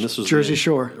problem, and this was Jersey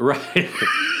Shore, right?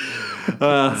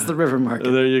 It's the river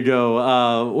market. There you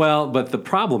go. But the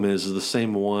problem is the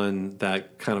same one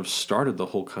that kind of started the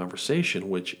whole conversation,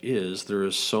 which is there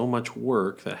is so much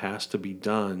work that has to be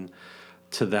done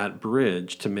to that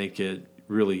bridge to make it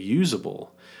really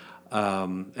usable.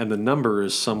 And the number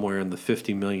is somewhere in the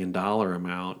 $50 million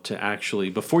amount to actually,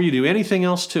 before you do anything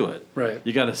else to it, right,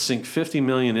 you got to sink $50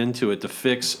 million into it to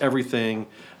fix everything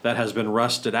that has been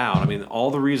rusted out. I mean, all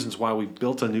the reasons why we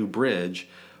built a new bridge,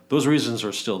 those reasons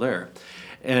are still there.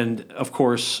 And of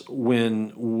course,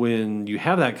 when you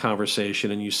have that conversation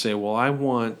and you say, well, I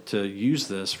want to use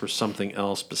this for something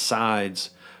else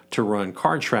besides to run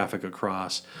car traffic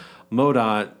across,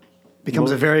 MoDOT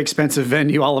Becomes a very expensive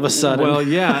venue all of a sudden. Well,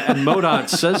 yeah, and MoDOT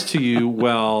says to you,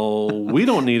 well, we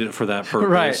don't need it for that purpose.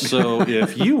 Right. So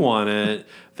if you want it,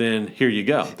 then here you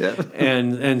go. Yeah.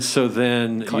 And so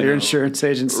then... Call your insurance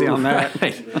agency on that.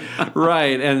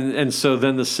 Right. And so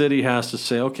then the city has to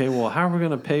say, okay, well, how are we going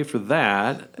to pay for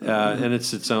that? And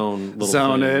it's its own little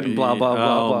Zone thing. it, blah, blah,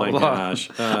 blah, blah, my blah. gosh.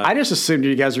 I just assumed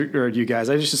I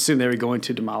just assumed they were going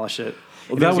to demolish it.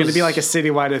 Well, that was going to be like a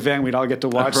citywide event we'd all get to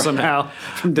watch somehow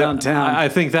from downtown. I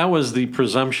think that was the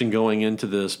presumption going into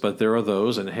this, but there are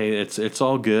those, and hey, it's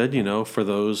all good, for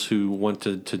those who want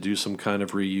to do some kind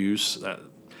of reuse.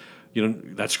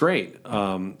 That's great.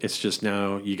 It's just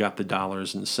now you got the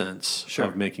dollars and cents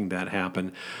of making that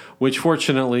happen, which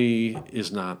fortunately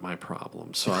is not my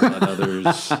problem. So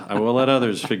I will let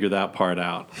others figure that part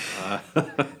out.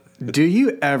 Do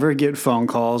you ever get phone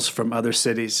calls from other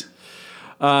cities?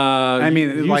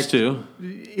 Used to.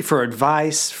 For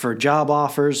advice, for job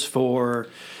offers, for,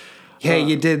 hey,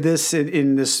 you did this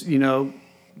in this,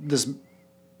 this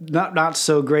not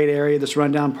so great area, this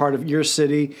rundown part of your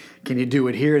city. Can you do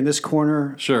it here in this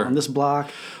corner? Sure. On this block?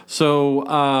 So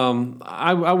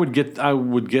I would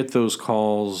get those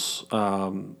calls.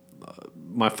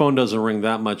 My phone doesn't ring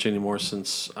that much anymore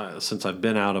since I've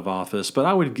been out of office, but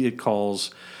I would get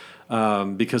calls.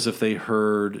 Because if they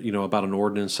heard, about an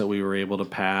ordinance that we were able to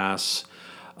pass,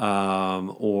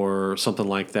 or something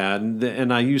like that,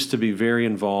 and I used to be very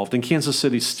involved, and Kansas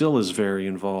City still is very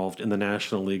involved in the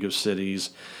National League of Cities,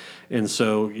 and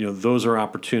so those are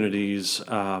opportunities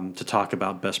to talk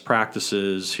about best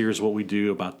practices. Here's what we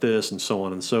do about this, and so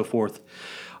on and so forth.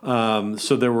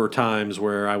 So there were times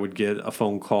where I would get a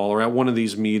phone call, or at one of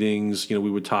these meetings, we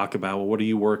would talk about, well, what are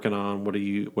you working on? What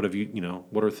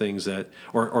are things that,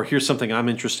 or here's something I'm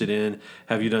interested in.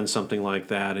 Have you done something like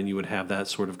that? And you would have that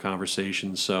sort of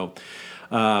conversation. So,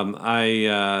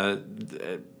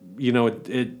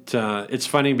 it's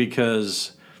funny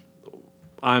because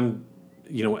I'm,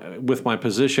 with my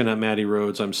position at Matty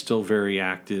Rhodes, I'm still very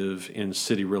active in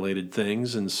city-related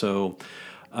things, and so.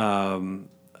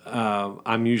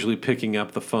 I'm usually picking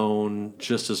up the phone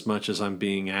just as much as I'm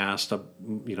being asked,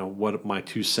 what my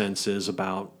 2 cents is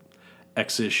about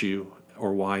X issue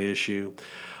or Y issue.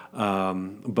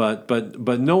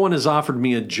 But no one has offered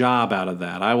me a job out of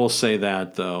that. I will say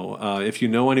that, though. If you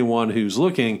know anyone who's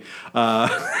looking,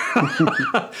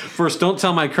 first, don't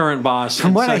tell my current boss.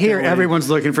 From what I hear, everyone's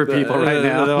looking for people right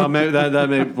now.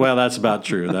 Well, that's about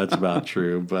true. That's about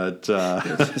true. But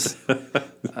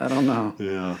I don't know.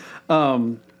 Yeah.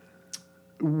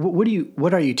 What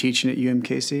are you teaching at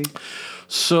UMKC?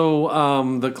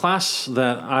 So the class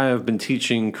that I have been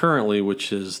teaching currently,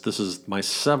 this is my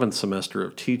 7th semester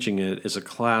of teaching it, is a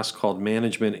class called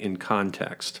Management in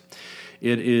Context.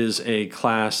 It is a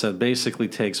class that basically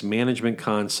takes management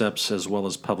concepts as well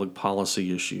as public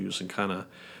policy issues and kind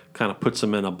of puts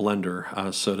them in a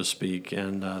blender, so to speak,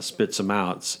 and spits them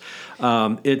out.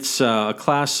 It's a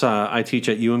class I teach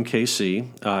at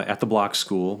UMKC at the Block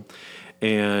School.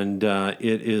 And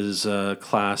it is a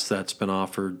class that's been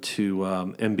offered to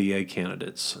MBA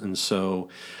candidates. And so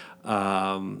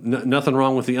nothing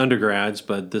wrong with the undergrads,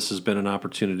 but this has been an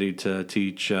opportunity to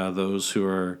teach those who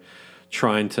are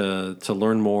trying to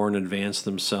learn more and advance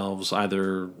themselves,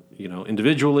 either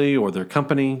individually or their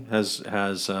company has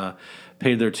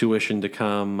paid their tuition to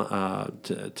come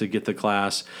to get the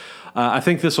class. I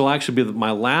think this will actually be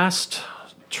my last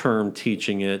term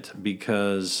teaching it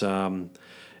because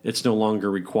it's no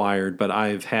longer required, but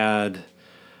I've had,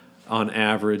 on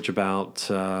average, about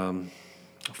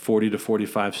 40 to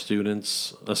 45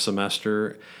 students a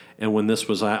semester. And when this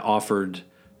was offered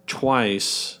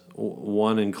twice,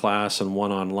 one in class and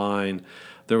one online,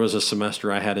 there was a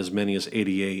semester I had as many as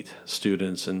 88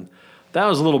 students. And that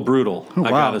was a little brutal, wow. I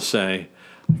gotta say.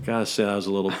 That was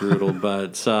a little brutal,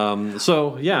 but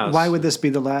so yeah. Why would this be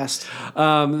the last?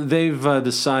 They've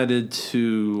decided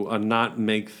to not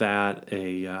make that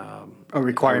a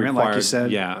requirement, like you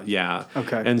said. Yeah.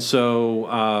 Okay. And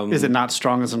so, is it not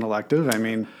strong as an elective? I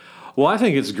mean, well, I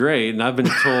think it's great, and I've been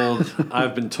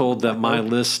told that my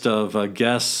list of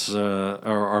guests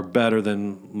are better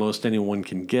than most anyone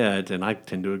can get, and I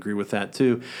tend to agree with that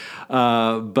too.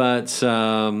 But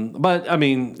I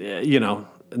mean,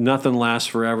 nothing lasts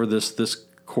forever. This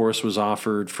course was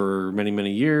offered for many,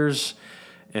 many years,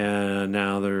 and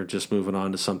now they're just moving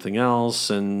on to something else.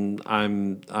 And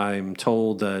I'm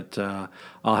told that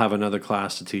I'll have another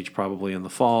class to teach probably in the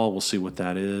fall. We'll see what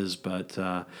that is, but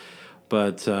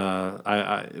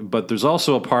there's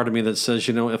also a part of me that says,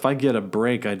 if I get a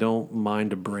break, I don't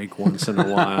mind a break once in a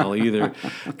while either,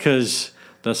 because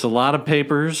that's a lot of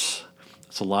papers,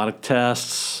 it's a lot of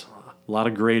tests. A lot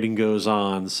of grading goes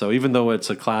on. So even though it's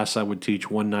a class I would teach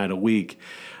one night a week,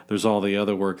 there's all the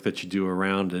other work that you do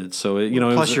around it. So,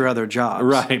 plus your other jobs.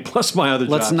 Right, plus my other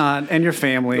jobs. And your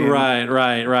family.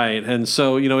 Right. And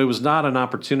so, it was not an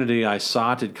opportunity I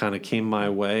sought. It kind of came my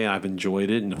way. I've enjoyed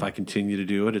it. And if I continue to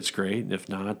do it, it's great. And if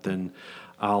not, then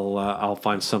I'll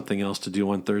find something else to do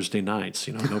on Thursday nights.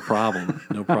 No problem.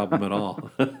 No problem at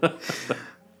all.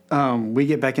 We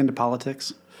get back into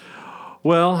politics?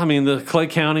 Well, the Clay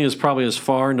County is probably as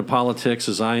far into politics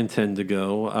as I intend to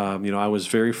go. I was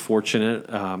very fortunate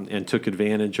and took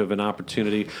advantage of an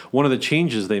opportunity. One of the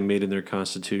changes they made in their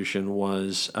constitution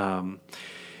was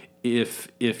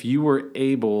if you were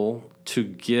able to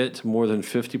get more than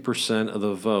 50% of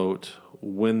the vote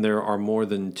when there are more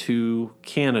than two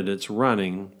candidates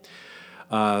running,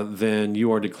 then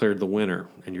you are declared the winner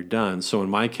and you're done. So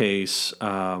in my case,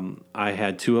 I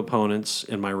had two opponents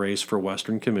in my race for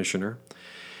Western Commissioner,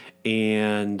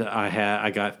 and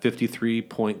I got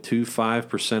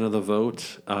 53.25% of the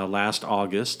vote last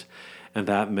August, and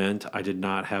that meant I did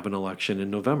not have an election in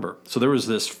November. So there was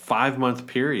this 5-month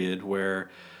period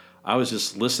where I was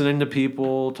just listening to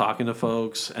people, talking to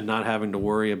folks, and not having to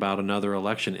worry about another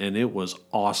election, and it was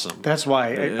awesome. That's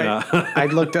why I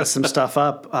looked at some stuff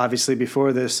up, obviously,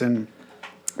 before this, and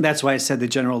that's why I said the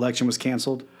general election was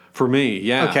canceled. For me,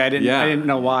 yeah. Okay, I didn't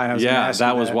know why. I was gonna ask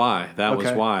that you was why. That Okay.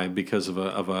 was why, because of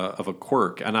a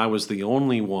quirk, and I was the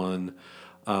only one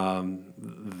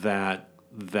that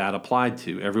applied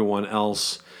to. Everyone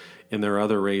else in their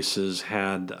other races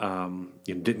had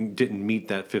didn't meet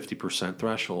that 50%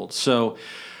 threshold. So,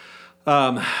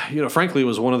 frankly, it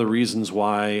was one of the reasons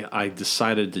why I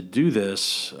decided to do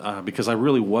this because I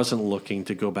really wasn't looking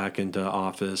to go back into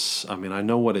office. I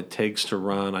know what it takes to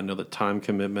run. I know the time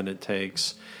commitment it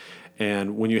takes.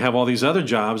 And when you have all these other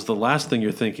jobs, the last thing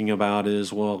you're thinking about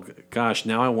is, well, gosh,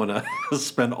 now I want to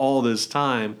spend all this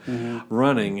time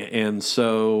running. And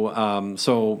so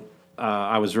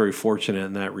I was very fortunate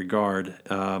in that regard.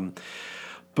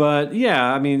 But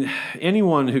yeah,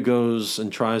 anyone who goes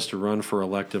and tries to run for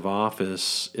elective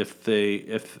office, if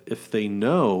they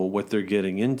know what they're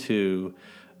getting into,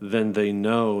 then they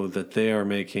know that they are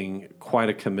making quite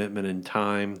a commitment in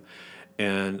time.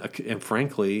 And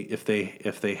frankly, if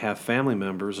they have family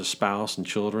members, a spouse and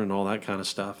children, and all that kind of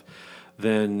stuff,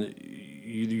 then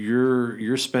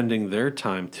you're spending their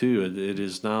time too. It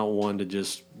is not one to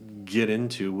just get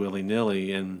into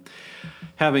willy-nilly. And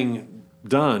having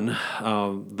done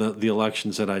the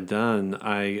elections that I'd done,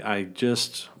 I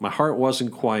just, my heart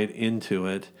wasn't quite into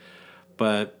it.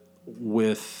 But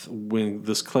when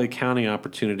this Clay County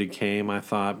opportunity came, I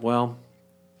thought, well,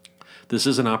 this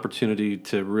is an opportunity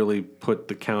to really put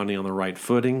the county on the right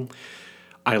footing.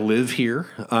 I live here,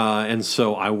 and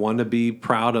so I want to be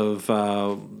proud of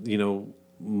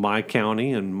my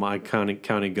county and my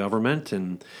county government,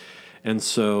 and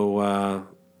so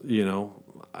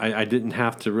I didn't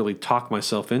have to really talk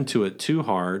myself into it too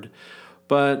hard,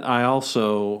 but I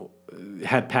also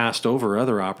had passed over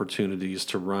other opportunities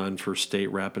to run for state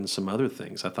rep and some other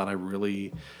things. I thought I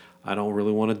don't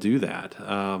really want to do that.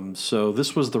 So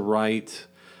this was the right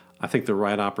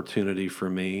opportunity for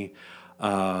me.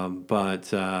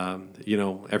 But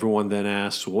everyone then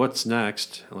asks, what's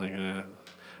next? Like,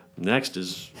 next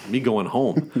is me going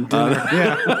home.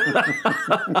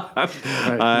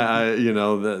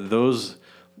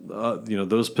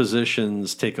 Those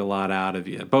positions take a lot out of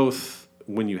you, both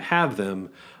when you have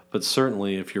them, but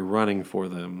certainly if you're running for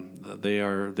them, they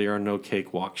are no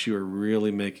cakewalks. You are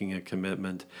really making a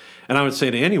commitment. And I would say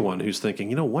to anyone who's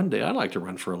thinking, one day I'd like to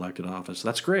run for elected office,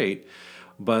 that's great,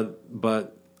 but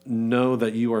know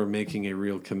that you are making a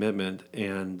real commitment.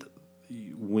 And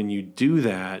when you do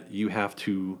that, you have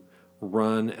to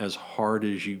run as hard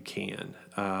as you can.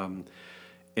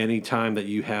 Any time that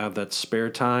you have that spare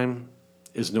time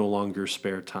is no longer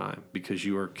spare time because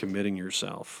you are committing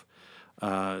yourself.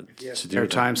 To do Every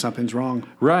time something's wrong.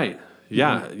 Right.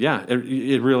 Yeah.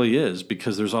 It really is,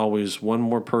 because there's always one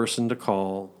more person to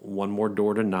call, one more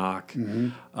door to knock,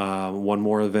 one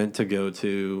more event to go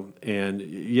to. And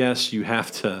yes, you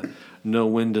have to know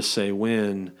when to say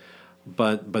when,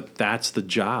 but that's the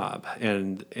job.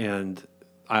 And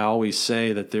I always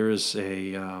say that there is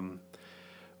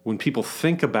when people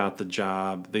think about the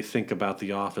job, they think about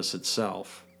the office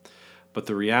itself. But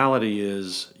the reality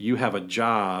is you have a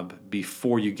job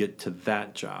before you get to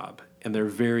that job. And they're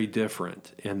very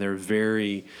different. And they're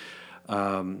very,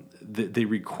 they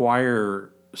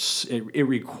require, it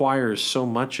requires so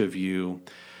much of you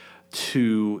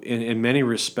to, in many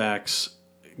respects,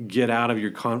 get out of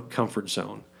your comfort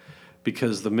zone.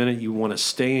 Because the minute you want to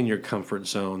stay in your comfort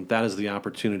zone, that is the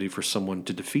opportunity for someone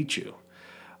to defeat you.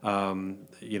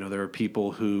 There are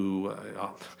people who,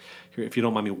 if you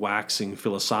don't mind me waxing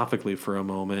philosophically for a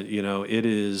moment, it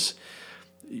is,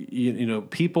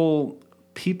 people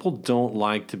don't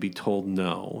like to be told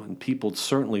no, and people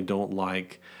certainly don't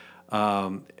like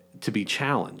to be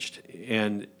challenged.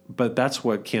 But that's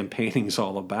what campaigning is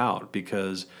all about,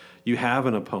 because you have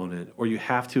an opponent, or you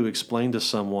have to explain to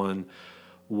someone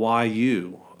why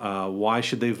why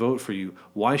should they vote for you?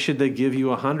 Why should they give you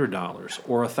 $100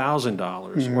 or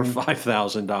 $1,000 or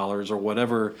 $5,000 or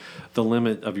whatever the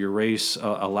limit of your race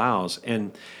allows?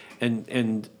 And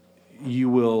you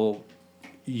will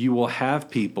have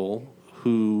people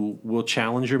who will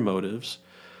challenge your motives.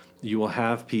 You will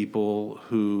have people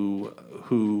who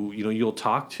you'll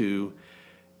talk to,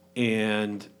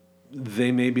 and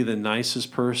they may be the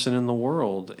nicest person in the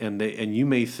world, and you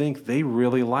may think they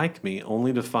really like me,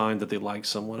 only to find that they like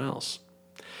someone else.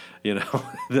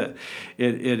 That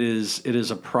it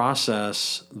is a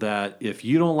process that, if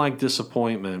you don't like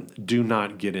disappointment, do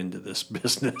not get into this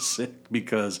business,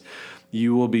 because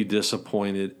you will be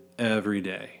disappointed every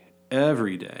day,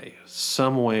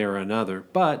 some way or another.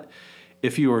 But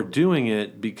if you are doing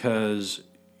it because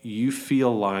you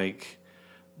feel like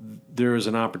there is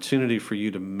an opportunity for you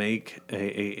to make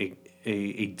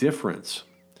a difference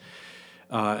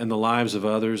in the lives of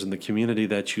others in the community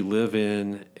that you live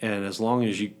in, and as long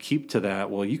as you keep to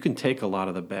that, well, you can take a lot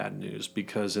of the bad news,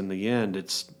 because in the end,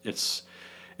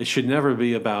 it should never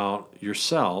be about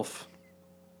yourself,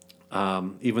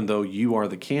 even though you are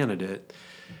the candidate.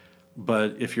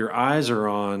 But if your eyes are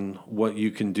on what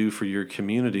you can do for your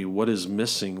community, what is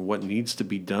missing, what needs to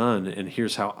be done, and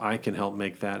here's how I can help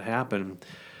make that happen,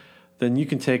 then you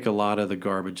can take a lot of the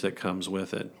garbage that comes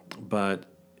with it. But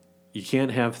you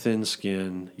can't have thin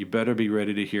skin. You better be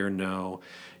ready to hear no.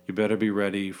 You better be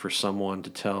ready for someone to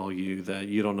tell you that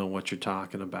you don't know what you're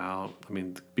talking about. I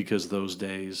mean, because those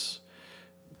days,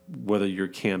 whether you're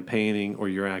campaigning or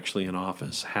you're actually in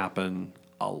office, happen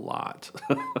a lot.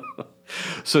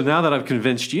 So now that I've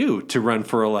convinced you to run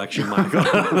for election, Michael.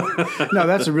 No,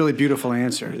 that's a really beautiful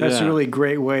answer. That's a really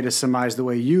great way to surmise the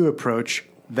way you approach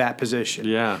that position.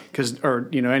 Yeah. Or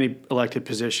any elected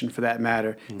position for that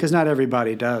matter, because not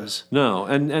everybody does. No,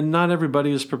 and not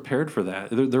everybody is prepared for that.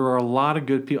 There are a lot of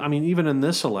good people. I mean, even in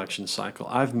this election cycle,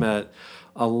 I've met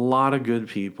a lot of good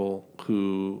people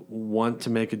who want to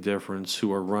make a difference,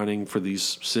 who are running for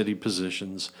these city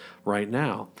positions right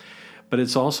now. But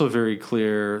it's also very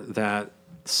clear that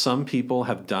some people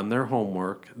have done their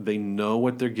homework, they know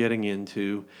what they're getting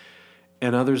into,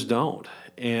 and others don't.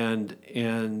 And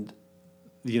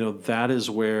that is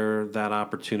where that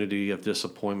opportunity of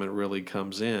disappointment really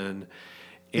comes in.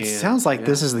 It sounds like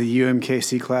this is the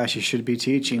UMKC class you should be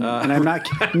teaching, and I'm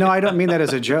not. No, I don't mean that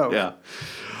as a joke. Yeah.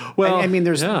 Well, I mean,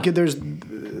 there's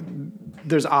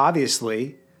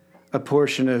obviously a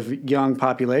portion of young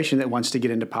population that wants to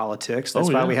get into politics. That's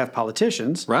why we have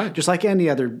politicians, right? Just like any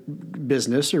other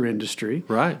business or industry,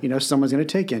 right? Someone's going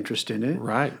to take interest in it,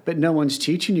 right? But no one's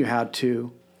teaching you how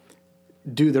to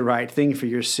do the right thing for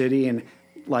your city, and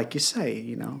like you say,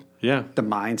 the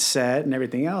mindset and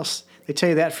everything else. They tell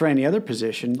you that for any other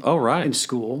position. Oh, right. In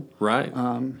school, right?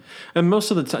 And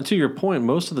most of the time, to your point,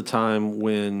 most of the time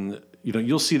when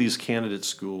you'll see these candidate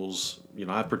schools.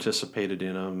 I've participated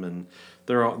in them, and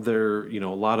they're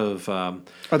a lot of. Are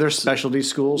there specialty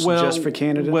schools just for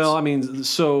candidates? Well, I mean,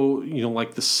 so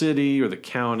like the city or the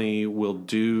county will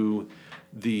do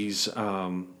these.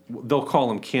 They'll call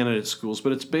them candidate schools,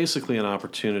 but it's basically an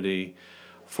opportunity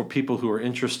for people who are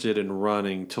interested in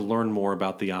running to learn more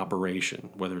about the operation,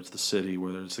 whether it's the city,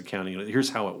 whether it's the county. Here's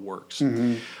how it works.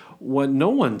 Mm-hmm. What no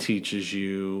one teaches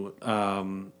you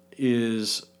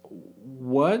is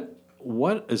what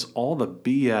is all the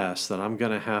BS that I'm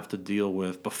going to have to deal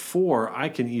with before I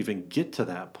can even get to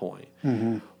that point?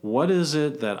 Mm-hmm. What is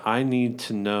it that I need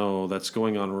to know that's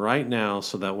going on right now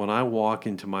so that when I walk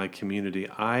into my community,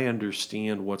 I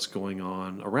understand what's going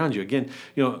on around you? Again,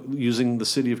 using the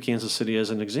city of Kansas City as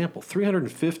an example,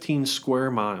 315 square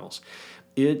miles.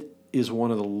 It is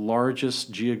one of the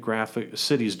largest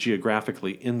cities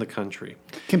geographically in the country.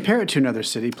 Compare it to another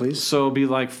city, please. So it'd be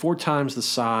like 4 times the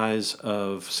size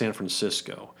of San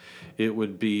Francisco. It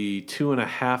would be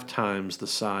 2.5 times the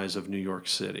size of New York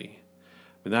City.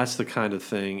 I mean, that's the kind of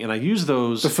thing. And I use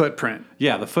those... The footprint.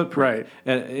 Yeah, the footprint.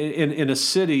 Right. In a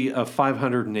city of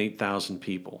 508,000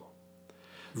 people.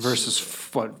 Versus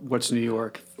what's New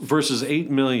York? Versus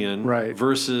 8 million, right?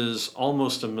 Versus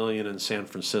almost 1 million in San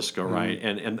Francisco, right?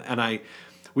 And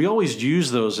we always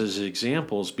use those as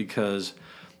examples because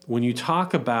when you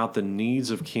talk about the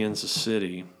needs of Kansas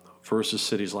City versus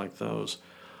cities like those,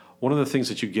 one of the things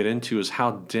that you get into is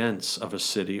how dense of a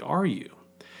city are you?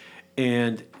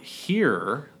 And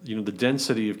here, the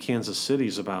density of Kansas City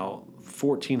is about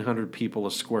 1,400 people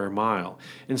a square mile.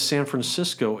 In San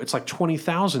Francisco, it's like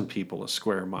 20,000 people a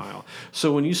square mile.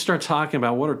 So when you start talking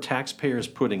about what are taxpayers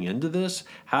putting into this,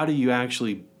 how do you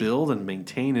actually build and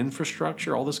maintain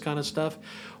infrastructure, all this kind of stuff,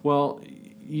 well,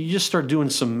 you just start doing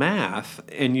some math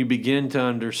and you begin to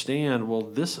understand, well,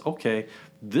 this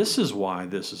is why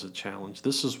this is a challenge.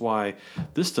 This is why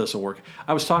this doesn't work.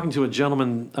 I was talking to a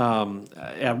gentleman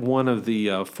at one of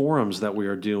the forums that we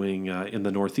are doing in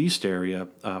the Northeast area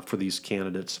for these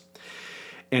candidates,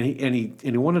 and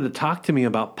he wanted to talk to me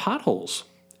about potholes.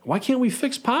 Why can't we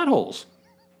fix potholes?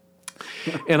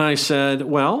 And I said,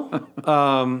 well,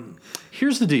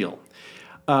 here's the deal.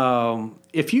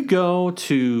 If you go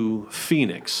to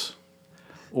Phoenix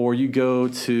or you go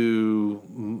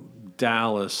to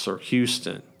Dallas or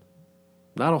Houston,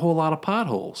 not a whole lot of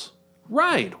potholes.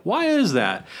 Right. Why is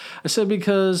that? I said,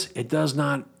 because it does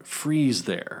not freeze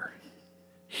there.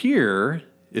 Here,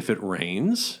 if it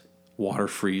rains, water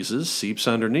freezes, seeps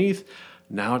underneath.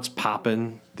 Now it's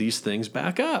popping these things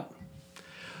back up.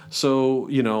 So,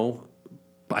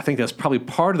 I think that's probably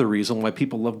part of the reason why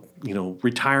people love,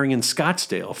 retiring in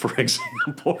Scottsdale, for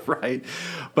example, right?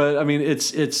 But I mean,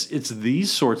 it's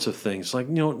these sorts of things. Like,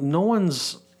 no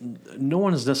one's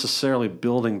necessarily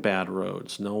building bad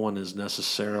roads. No one is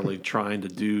necessarily trying to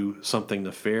do something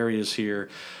nefarious here.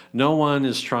 No one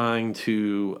is trying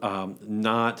to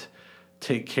not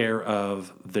take care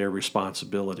of their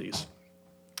responsibilities.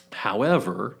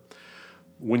 However,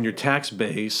 when your tax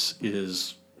base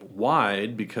is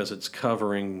wide because it's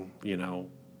covering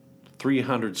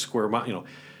 300 square miles,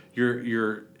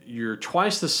 you're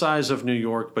twice the size of New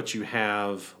York, but you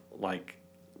have like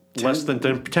less than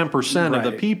 10% of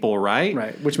the people, right?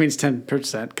 Right, which means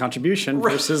 10% contribution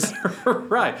versus...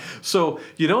 Right. So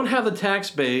you don't have the tax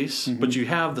base, but you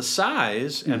have the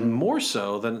size, and more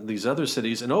so than these other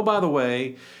cities. And oh, by the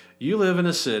way, you live in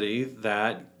a city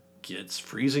that gets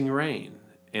freezing rain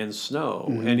and snow.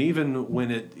 And even when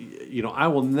it, I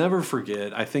will never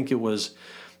forget, I think it was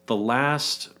the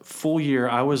last full year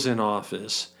I was in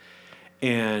office,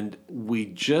 and we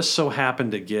just so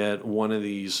happened to get one of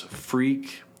these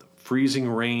freezing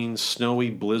rain,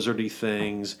 snowy, blizzardy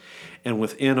things, and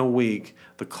within a week,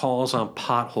 the calls on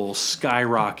potholes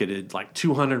skyrocketed like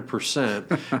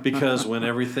 200% because when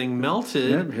everything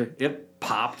melted, it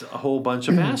popped a whole bunch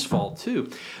of asphalt too.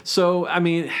 So, I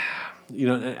mean,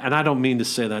 and I don't mean to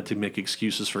say that to make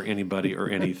excuses for anybody or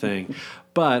anything,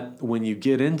 but when you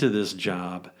get into this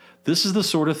job, this is the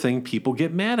sort of thing people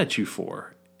get mad at you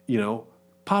for.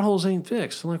 Potholes ain't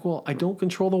fixed. I'm like, well, I don't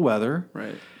control the weather.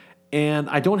 Right. And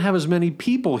I don't have as many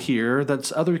people here that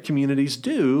other communities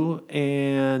do.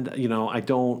 And,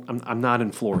 I'm not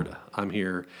in Florida. I'm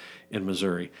here in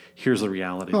Missouri. Here's the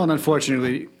reality. Well, and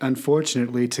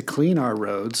unfortunately, to clean our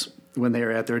roads when they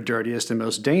are at their dirtiest and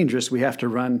most dangerous, we have to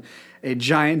run a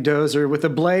giant dozer with a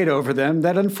blade over them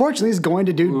that unfortunately is going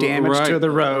to do damage to the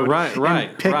road.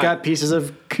 And pick up pieces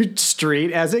of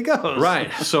street as it goes. Right.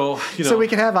 So, so we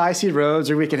can have icy roads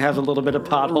or we can have a little bit of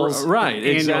potholes. Right.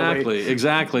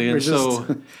 Exactly. And so,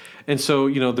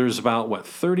 there's about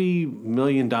 $30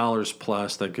 million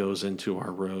plus that goes into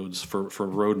our roads for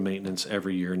road maintenance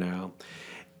every year now.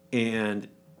 And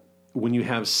when you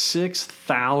have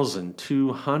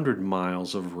 6,200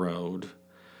 miles of road,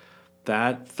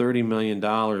 that $30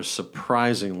 million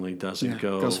surprisingly doesn't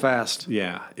go. Goes fast.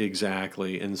 Yeah,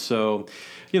 exactly. And so,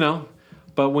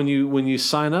 but when you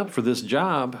sign up for this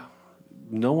job,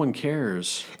 no one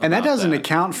cares. And that doesn't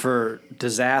account for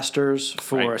disasters,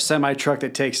 for a semi-truck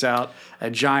that takes out a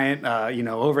giant,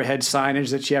 overhead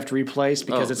signage that you have to replace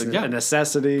because it's a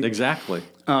necessity. Exactly.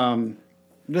 It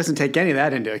doesn't take any of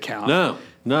that into account.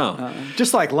 No.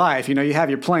 Just like life, you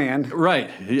have your plan. Right.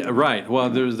 Yeah, right.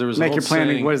 Well, there was make a your plan.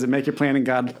 saying, what is it? Make your plan in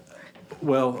God.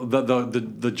 Well,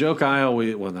 the joke I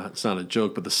always it's not a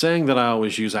joke, but the saying that I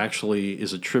always use actually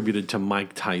is attributed to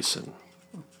Mike Tyson,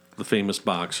 the famous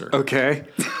boxer. Okay.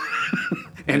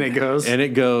 And it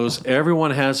goes. Everyone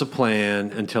has a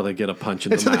plan until they get a punch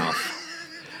in the mouth.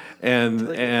 And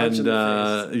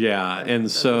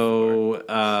so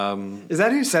is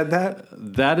that who said that?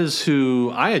 That is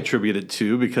who I attribute it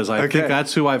to because I think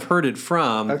that's who I've heard it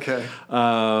from. Okay.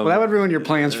 Well, that would ruin your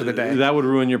plans for the day. That would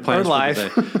ruin your plans for the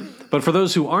day. But for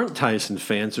those who aren't Tyson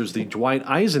fans, there's the Dwight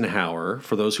Eisenhower.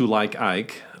 For those who like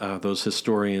Ike, those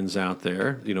historians out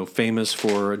there, famous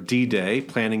for D-Day,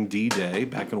 planning D-Day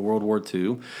back in World War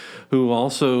II, who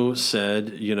also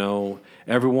said,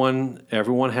 everyone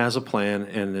has a plan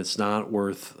and it's not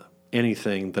worth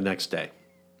anything the next day.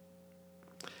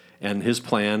 And his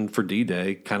plan for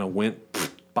D-Day kind of went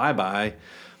bye-bye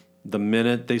the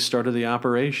minute they started the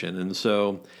operation. And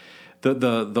so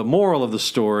the moral of the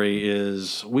story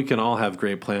is we can all have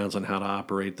great plans on how to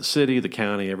operate the city, the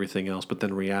county, everything else, but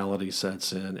then reality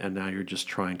sets in, and now you're just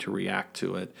trying to react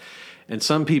to it. And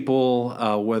some people,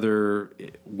 whether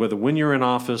when you're in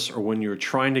office or when you're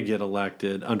trying to get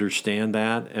elected, understand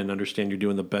that and understand you're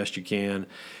doing the best you can,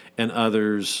 and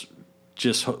others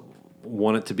just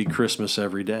want it to be Christmas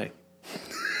every day.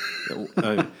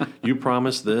 You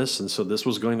promised this, and so this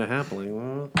was going to happen.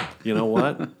 Well, you know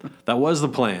what? That was the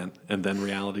plan, and then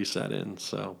reality set in.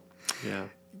 So, yeah.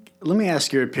 Let me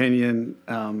ask your opinion,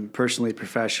 personally,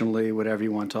 professionally, whatever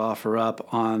you want to offer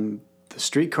up, on the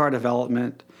streetcar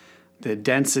development, the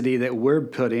density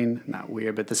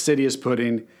that the city is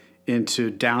putting into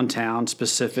downtown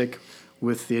specific,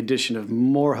 with the addition of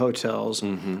more hotels,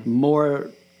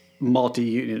 more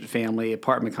multi-unit family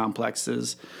apartment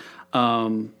complexes.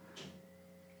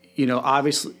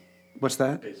 Obviously, what's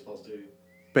that?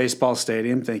 Baseball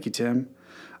stadium. Thank you, Tim.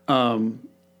 The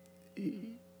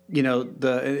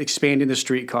expanding the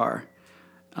streetcar,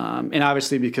 and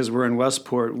obviously because we're in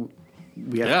Westport,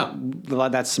 we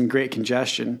have that's some great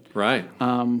congestion. Right.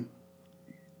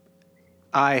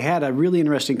 I had a really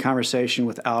interesting conversation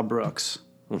with Al Brooks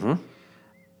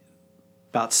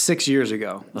about 6 years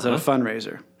ago. It was at a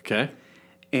fundraiser. Okay.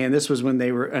 And this was when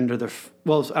they were under I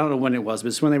don't know when it was, but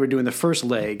it's when they were doing the first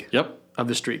leg of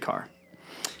the streetcar.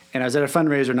 And I was at a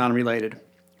fundraiser, non-related,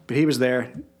 but he was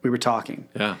there. We were talking.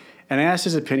 Yeah. And I asked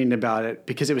his opinion about it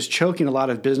because it was choking a lot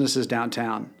of businesses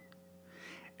downtown.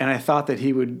 And I thought that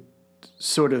he would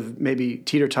sort of maybe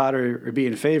teeter-totter or be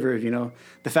in favor of,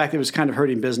 the fact that it was kind of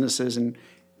hurting businesses and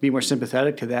be more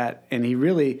sympathetic to that. And he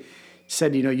really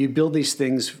said, you build these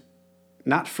things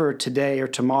not for today or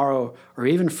tomorrow or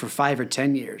even for 5 or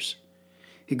 10 years.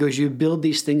 He goes, you build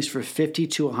these things for 50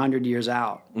 to 100 years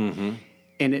out. And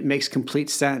it makes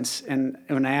complete sense. And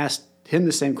when I asked him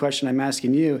the same question I'm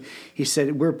asking you, he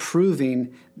said, we're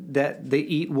proving that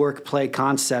the eat, work, play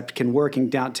concept can work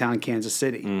in downtown Kansas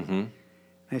City.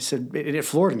 I said, it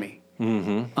floored me.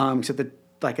 Except that,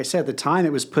 like I said, at the time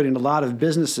it was putting a lot of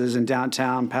businesses in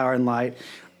downtown, Power and Light,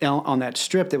 on that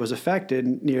strip that was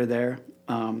affected near there.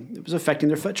 It was affecting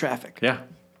their foot traffic. Yeah.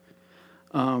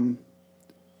 I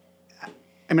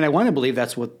want to believe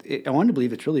it's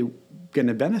really going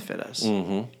to benefit us.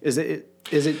 Is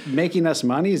it making us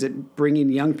money? Is it bringing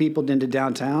young people into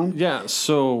downtown? Yeah.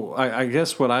 So I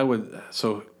guess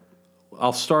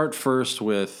I'll start first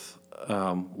with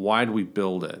why did we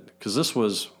build it? Because this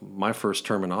was my first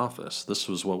term in office. This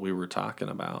was what we were talking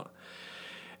about.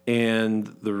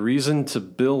 And the reason to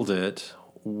build it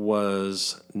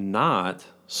was not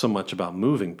so much about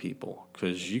moving people,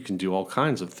 because you can do all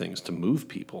kinds of things to move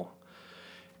people.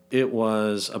 It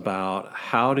was about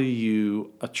how do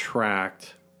you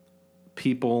attract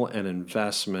people and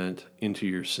investment into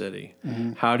your city?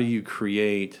 How do you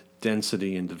create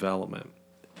density and development?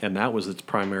 And that was its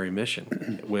primary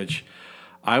mission, which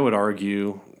I would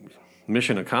argue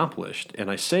mission accomplished.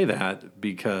 And I say that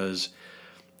because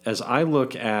as I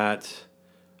look at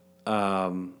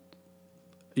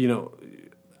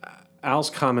Al's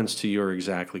comments to you are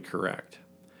exactly correct.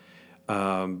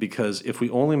 Because if we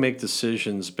only make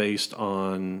decisions based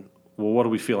on, well, what do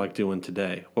we feel like doing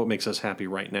today? What makes us happy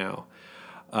right now?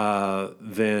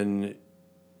 Then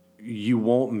you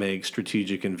won't make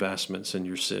strategic investments in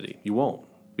your city. You won't,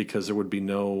 because there would be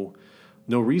no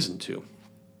reason to.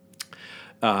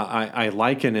 I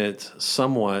liken it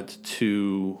somewhat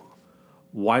to,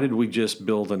 why did we just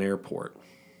build an airport?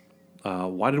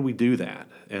 Why did we do that?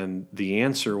 And the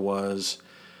answer was,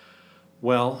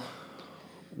 well,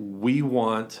 we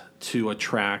want to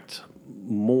attract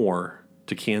more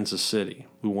to Kansas City.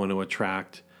 We want to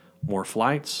attract more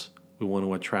flights. We want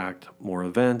to attract more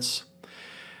events.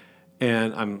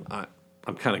 And I'm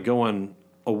kind of going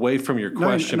away from your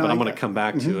question, but I'm going to come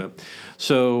back to it.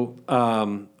 So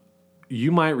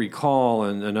you might recall,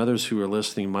 and others who are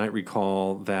listening might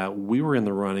recall, that we were in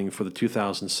the running for the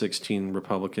 2016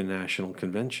 Republican National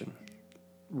Convention.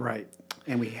 Right.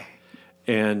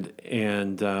 And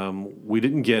we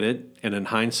didn't get it, and in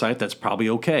hindsight, that's probably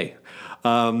okay,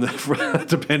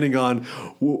 depending on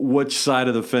which side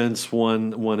of the fence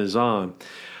one is on.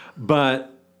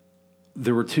 But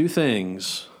there were two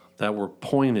things that were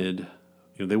pointed.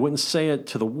 They wouldn't say it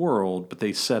to the world, but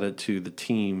they said it to the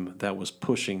team that was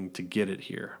pushing to get it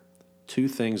here. Two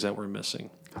things that were missing: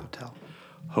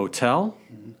 hotel,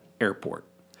 airport.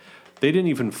 They didn't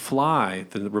even fly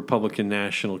the Republican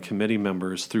National Committee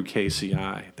members through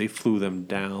KCI. They flew them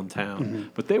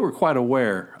downtown. But they were quite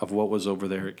aware of what was over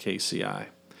there at KCI.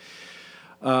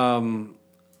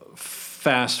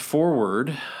 Fast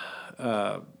forward,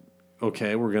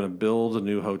 okay, we're going to build a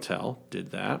new hotel,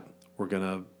 did that. We're going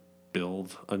to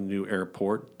build a new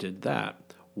airport, did that.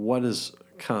 What has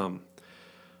come?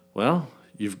 Well,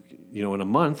 in a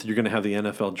month, you're going to have the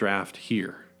NFL draft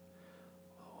here.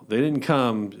 They didn't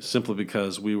come simply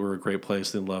because we were a great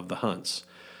place and loved the Hunts.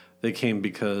 They came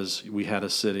because we had a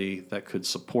city that could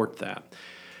support that.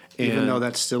 Even though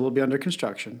that still will be under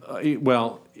construction.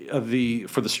 For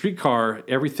the streetcar,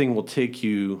 everything will take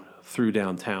you through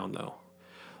downtown, though.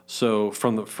 So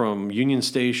from Union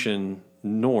Station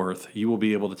north, you will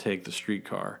be able to take the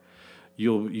streetcar.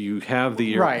 You have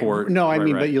the airport. Right. No, I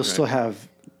mean, but you'll still have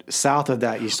south of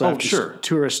that. You still have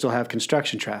tourists still have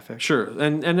construction traffic. Sure,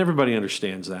 and everybody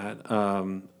understands that.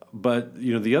 But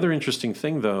the other interesting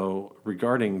thing, though,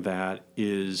 regarding that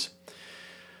is,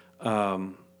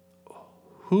 who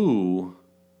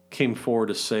came forward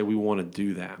to say we want to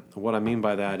do that. What I mean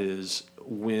by that is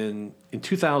when in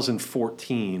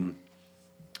 2014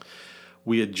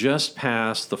 we had just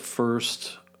passed the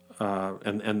first,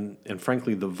 and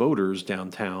frankly the voters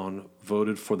downtown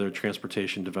voted for their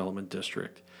transportation development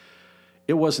district.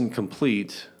 It wasn't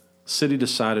complete. City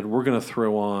decided we're going to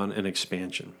throw on an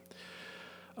expansion.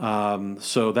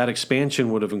 So that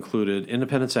expansion would have included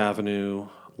Independence Avenue,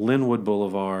 Linwood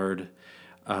Boulevard,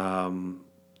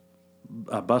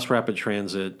 bus rapid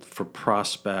transit for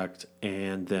Prospect,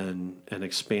 and then an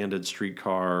expanded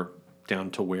streetcar down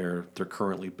to where they're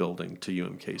currently building to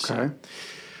UMKC. Okay.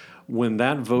 When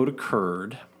that vote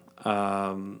occurred,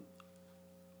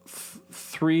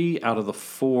 3 out of the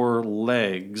 4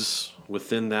 legs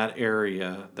within that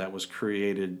area that was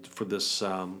created for this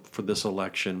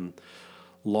election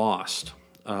lost.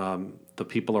 The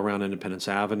people around Independence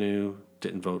Avenue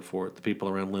didn't vote for it. The people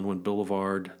around Linwood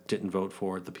Boulevard didn't vote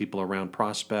for it. The people around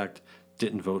Prospect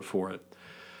didn't vote for it.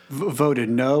 Voted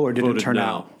no, or didn't turn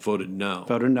out? Voted no.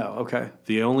 Voted no, okay.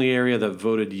 The only area that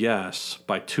voted yes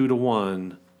by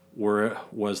 2-1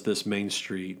 was this Main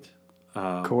Street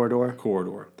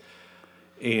corridor.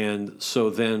 And so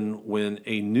then when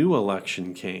a new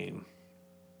election came,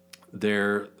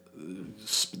 that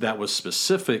was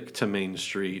specific to Main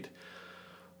Street,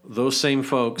 those same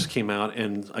folks came out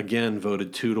and again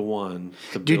voted 2-1.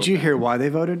 Did you hear why they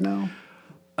voted no?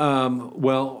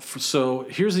 So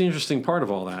here's the interesting part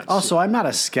of all that. Also, I'm not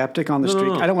a skeptic on the street.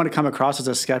 No. I don't want to come across as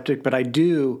a skeptic, but I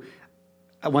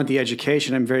want the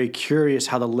education. I'm very curious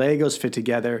how the Legos fit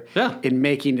together in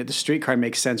making the streetcar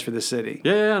make sense for the city.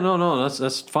 No,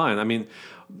 that's fine. I mean,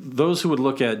 those who would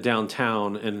look at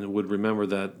downtown and would remember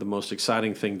that the most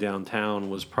exciting thing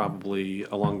downtown was probably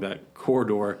along that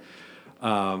corridor,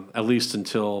 at least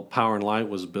until Power and Light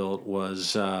was built,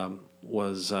 was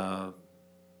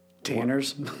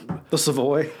Tanner's, the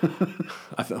Savoy.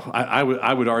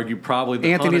 I would argue probably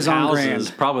the Anthony's haunted on houses,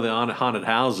 Grand. probably the haunted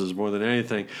houses more than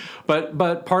anything.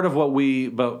 But part of what we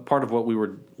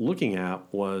were looking at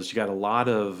was you got a lot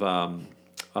of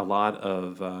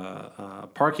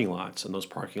parking lots, and those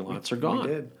parking lots are gone. We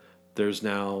did. There's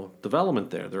now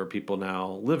development there. There are people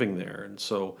now living there, and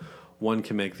so one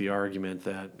can make the argument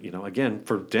that again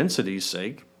for density's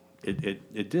sake,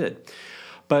 it did.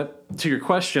 But to your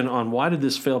question on why did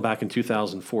this fail back in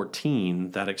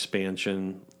 2014, that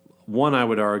expansion, one, I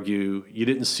would argue you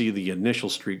didn't see the initial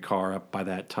streetcar up by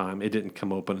that time. It didn't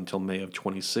come open until May of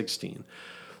 2016.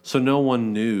 So no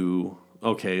one knew,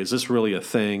 okay, is this really a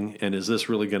thing? And is this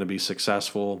really going to be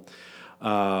successful?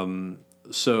 So,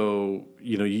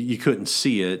 you couldn't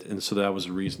see it. And so that was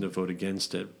a reason to vote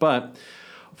against it. But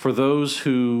for those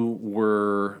who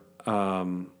were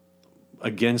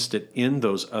against it in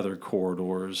those other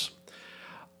corridors,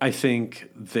 I think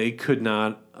they could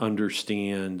not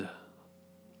understand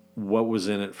what was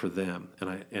in it for them.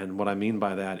 And what I mean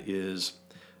by that is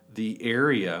the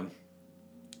area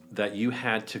that you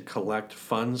had to collect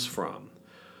funds from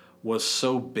was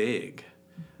so big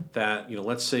that,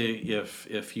 let's say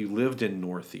if you lived in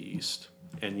Northeast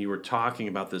and you were talking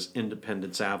about this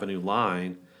Independence Avenue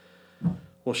line,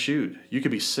 well, shoot, you could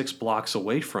be 6 blocks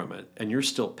away from it, and you're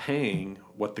still paying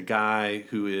what the guy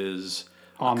who is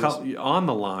on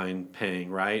the line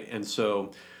paying, right? And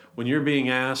so when you're being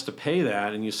asked to pay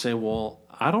that, and you say, well,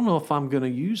 I don't know if I'm going to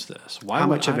use this. How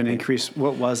much of an increase?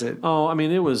 What was it? Oh, I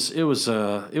mean, it was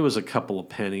a couple of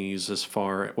pennies it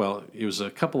was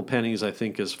a couple of pennies, I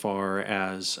think, as far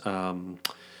as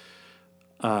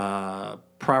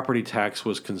property tax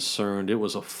was concerned. It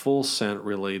was a full cent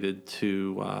related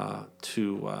to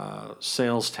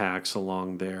sales tax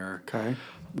along there. Okay.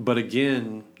 But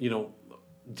again,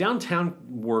 downtown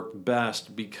worked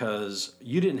best because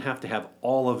you didn't have to have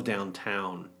all of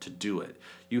downtown to do it.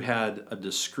 You had a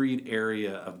discrete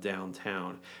area of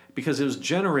downtown because it was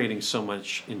generating so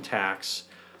much in tax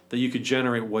that you could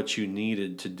generate what you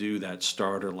needed to do that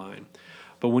starter line.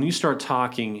 But when you start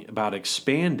talking about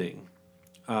expanding,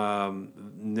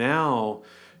 now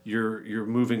you're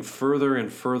moving further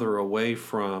and further away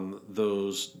from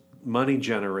those money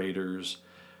generators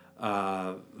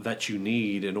that you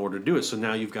need in order to do it. So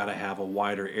now you've got to have a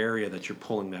wider area that you're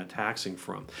pulling that taxing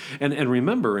from. And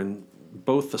remember, in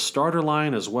both the starter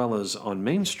line as well as on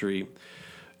Main Street,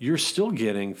 you're still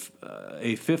getting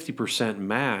a 50%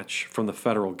 match from the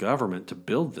federal government to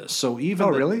build this. So even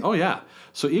really? Oh, yeah.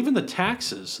 So even the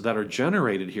taxes that are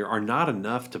generated here are not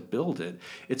enough to build it.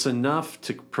 It's enough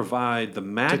to provide the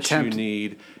match you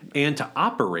need and to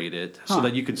operate it so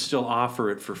that you can still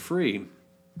offer it for free.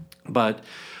 But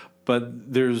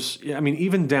there's, I mean,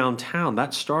 even downtown,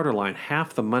 that starter line,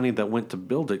 half the money that went to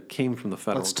build it came from the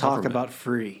federal government. Let's talk about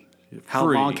free. How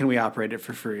long can we operate it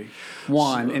for free?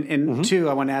 One. And two,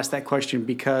 I want to ask that question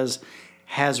because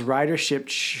has ridership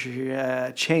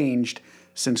changed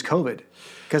since COVID?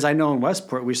 Because I know in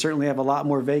Westport, we certainly have a lot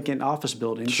more vacant office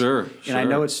buildings. Sure. And I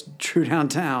know it's true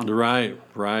downtown. Right.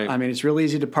 I mean, it's real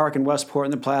easy to park in Westport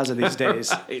in the plaza these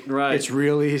days. Right. It's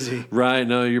real easy. Right.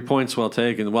 No, your point's well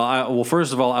taken. Well,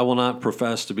 first of all, I will not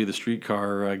profess to be the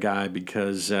streetcar guy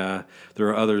because there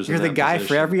are others. You're the guy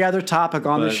for every other topic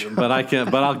on the show. But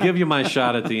I'll give you my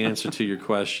shot at the answer to your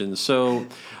question. So,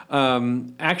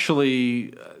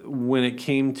 actually, when it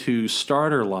came to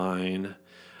starter line,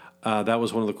 that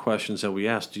was one of the questions that we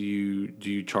asked. Do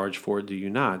you charge for it? Do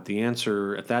you not? The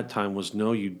answer at that time was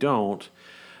no, you don't,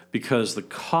 because the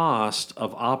cost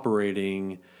of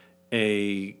operating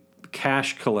a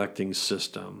cash collecting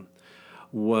system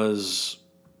was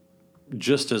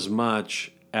just as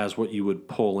much as what you would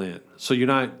pull in. So you're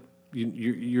not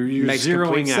you're Makes zeroing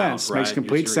complete out. Sense. Right? Makes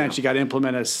complete sense. You got to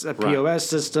implement a POS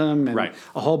system and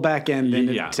a whole back end.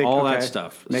 That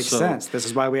stuff makes sense. This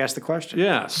is why we asked the question.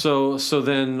 Yeah. So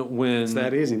then when it's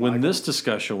that easy, when this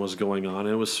discussion was going on, and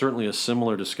it was certainly a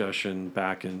similar discussion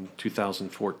back in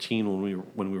 2014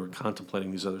 when we were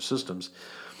contemplating these other systems.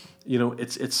 You know,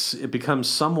 it becomes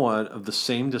somewhat of the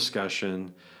same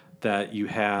discussion that you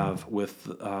have with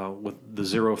the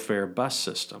zero fare bus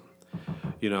system.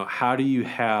 You know, how do you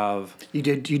have...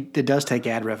 It does take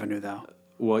ad revenue, though.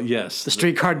 Well, yes. The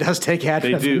streetcar does take ad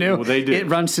revenue. Well, they do. It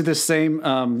runs through the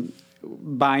same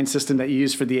buying system that you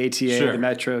use for the ATA, the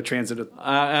Metro Transit.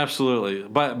 Absolutely.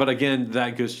 But again,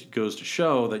 that goes to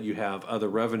show that you have other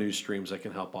revenue streams that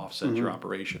can help offset your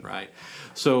operation, right?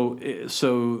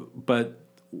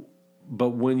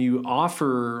 But when you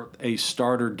offer a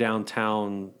starter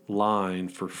downtown line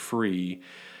for free,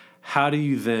 how do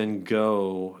you then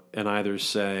go and either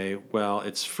say, well,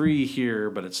 it's free here,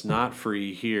 but it's not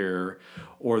free here,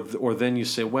 or then you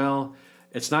say, well,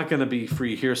 it's not going to be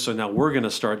free here, so now we're going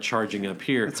to start charging up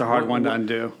here. It's a hard one to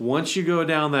undo. Once you go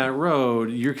down that road,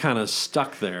 you're kind of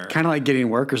stuck there. Kind of like getting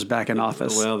workers back in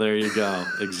office. Well, there you go.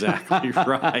 Exactly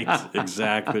right.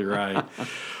 Exactly right.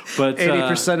 But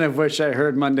 80% of which I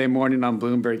heard Monday morning on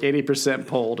Bloomberg. 80%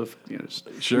 polled.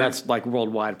 Sure. And that's like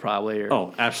worldwide, probably.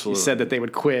 Absolutely. He said that they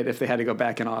would quit if they had to go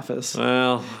back in office.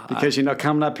 Well, because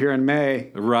coming up here in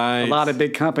May, right? A lot of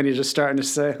big companies are starting to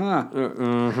say,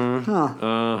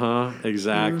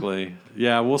 Exactly.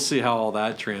 Yeah, we'll see how all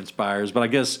that transpires. But I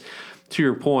guess to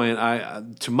your point,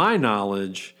 to my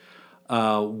knowledge,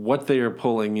 what they are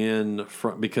pulling in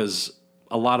from, because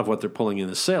a lot of what they're pulling in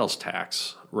is sales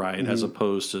tax, right, as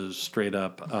opposed to straight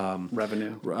up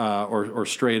revenue or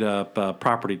straight up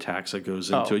property tax that goes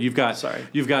into it. You've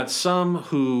got some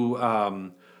who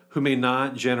may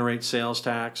not generate sales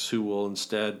tax, who will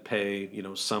instead pay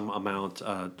some amount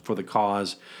for the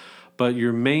cause. But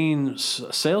your main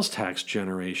sales tax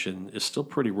generation is still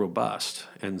pretty robust,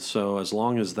 and so as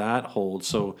long as that holds,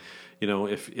 so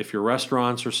if your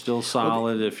restaurants are still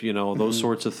solid, if those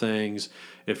sorts of things,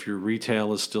 if your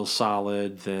retail is still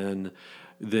solid, then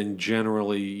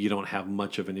generally you don't have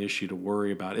much of an issue to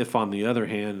worry about. If on the other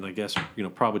hand, and I guess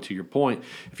probably to your point,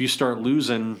 if you start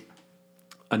losing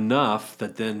enough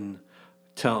that then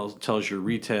tells your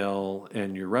retail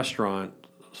and your restaurant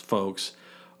folks,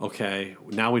 okay,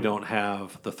 now we don't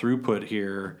have the throughput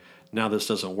here, now this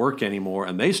doesn't work anymore,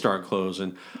 and they start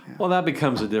closing, well, that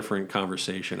becomes a different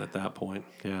conversation at that point.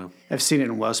 Yeah. I've seen it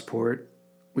in Westport.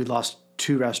 We lost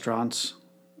 2 restaurants,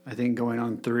 I think going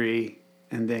on 3,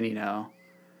 and then,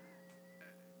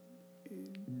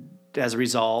 as a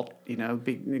result,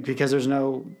 because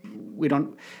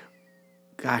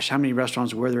how many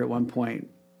restaurants were there at one point?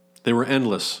 They were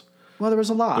endless. Well, there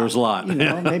was a lot.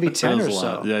 Maybe 10 or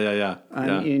so. Yeah.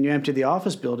 And you empty the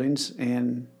office buildings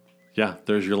and... Yeah,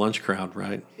 there's your lunch crowd,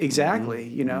 right? Exactly,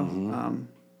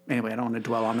 anyway, I don't want to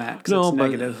dwell on that because No, it's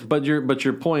negative. but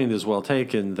your point is well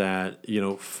taken. That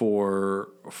for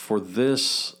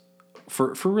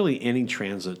really any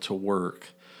transit to work,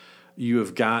 you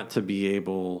have got to be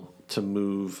able to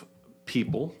move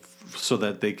people so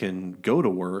that they can go to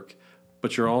work,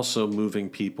 but you're also moving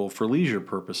people for leisure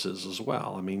purposes as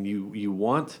well. I mean, you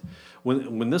want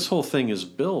when this whole thing is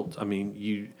built, I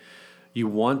mean, you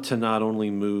want to not only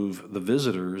move the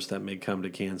visitors that may come to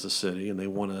Kansas City and they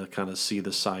want to kind of see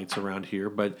the sights around here,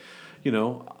 but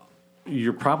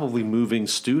you're probably moving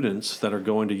students that are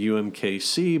going to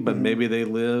UMKC, but maybe they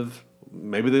live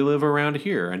around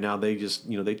here and now they just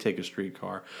they take a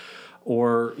streetcar,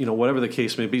 or whatever the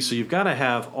case may be. So you've got to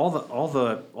have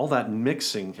all that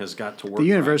mixing has got to work. The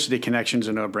university connection's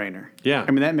a no-brainer. Yeah,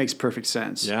 I mean that makes perfect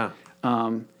sense. Yeah,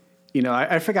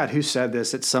 I forgot who said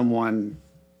this. It's someone,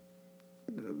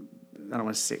 I don't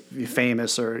want to say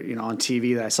famous or on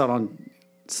TV. That I saw it on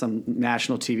some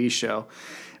national TV show.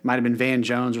 It might have been Van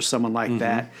Jones or someone like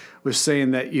that, was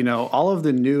saying that all of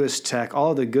the newest tech,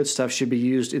 all of the good stuff should be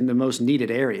used in the most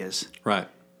needed areas. right.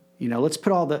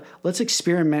 Let's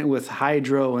experiment with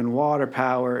hydro and water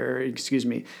power,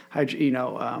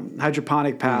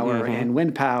 hydroponic power and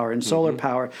wind power and solar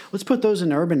power. Let's put those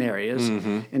in urban areas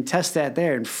and test that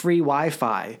there, and free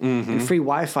Wi-Fi and free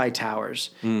Wi-Fi towers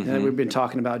that we've been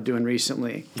talking about doing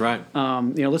recently. Right.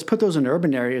 Let's put those in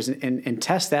urban areas and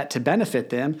test that to benefit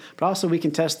them, but also we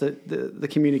can test the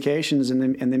communications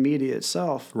and the media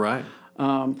itself. Right.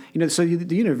 So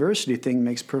the university thing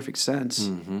makes perfect sense.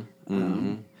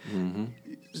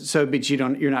 So, but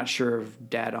you're not sure of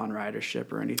data on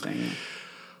ridership or anything.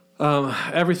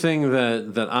 Everything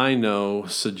that I know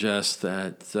suggests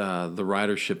that the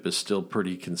ridership is still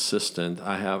pretty consistent.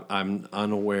 I'm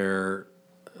unaware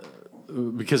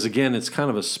because again, it's kind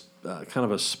of a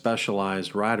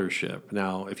specialized ridership.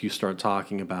 Now, if you start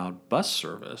talking about bus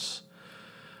service,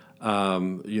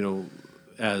 as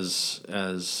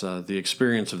the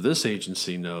experience of this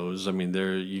agency knows, I mean,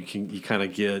 you kind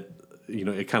of get.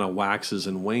 It kind of waxes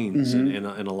and wanes in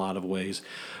a lot of ways.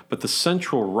 But the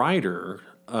central rider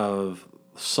of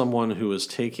someone who is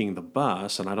taking the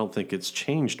bus, and I don't think it's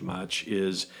changed much,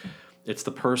 it's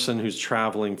the person who's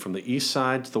traveling from the east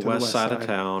side to the west side of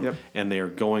town, and they are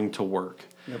going to work.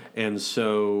 Yep. And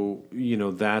so,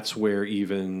 that's where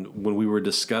even when we were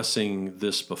discussing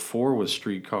this before with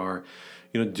streetcar,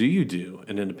 do you do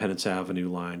an Independence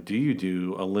Avenue line? Do you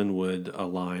do a Linwood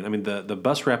line? I mean, the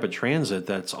bus rapid transit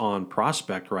that's on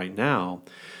Prospect right now,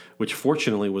 which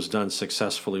fortunately was done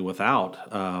successfully without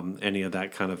any of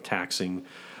that kind of taxing.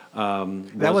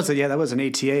 That was an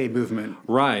ATA movement,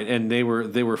 right? And they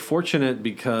were fortunate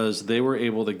because they were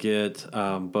able to get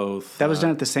both. That was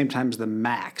done at the same time as the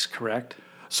MAX, correct?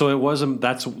 So it wasn't.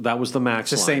 That was the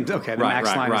MAX line. Same. Okay, the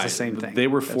MAX line is the same thing. They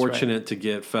were fortunate to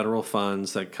get federal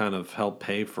funds that kind of helped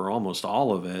pay for almost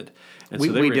all of it. And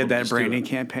we did that branding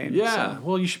campaign. Yeah,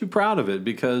 well, you should be proud of it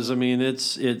because I mean,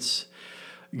 it's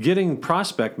getting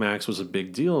Prospect Max was a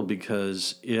big deal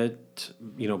because it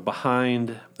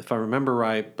behind, if I remember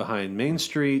right, behind Main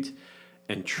Street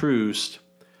and Troost.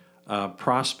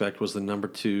 Prospect was the number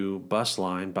 2 bus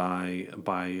line by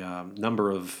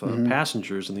number of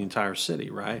passengers in the entire city,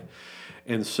 right?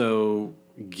 And so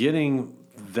getting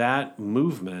that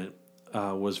movement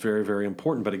was very, very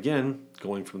important. But again,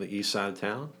 going from the east side of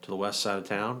town to the west side of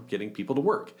town, getting people to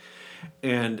work.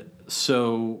 And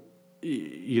so,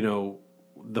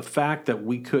 the fact that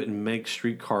we couldn't make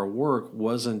streetcar work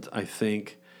wasn't, I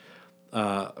think,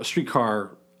 a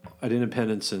streetcar at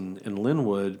Independence and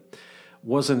Linwood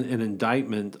wasn't an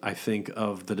indictment, I think,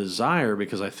 of the desire,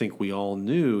 because I think we all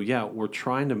knew, we're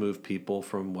trying to move people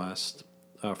from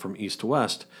east to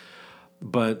west,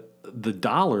 but the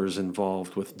dollars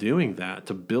involved with doing that,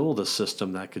 to build a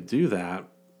system that could do that,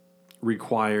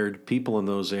 required people in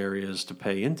those areas to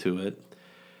pay into it,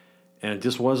 and it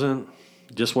just wasn't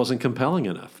compelling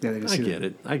enough. Yeah,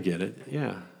 I get it.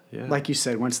 Yeah. Like you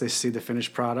said, once they see the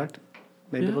finished product,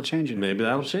 maybe it'll change it. Maybe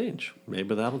that'll change.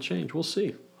 We'll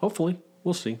see. Hopefully.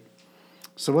 We'll see.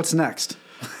 So what's next?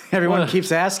 Everyone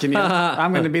keeps asking you.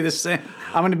 I'm going to be the same.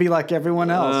 I'm going to be like everyone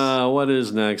else. What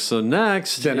is next? So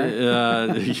next,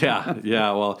 dinner.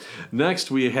 Well,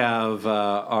 next we have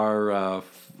our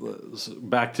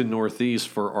back to Northeast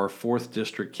for our 4th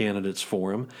District Candidates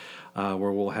Forum,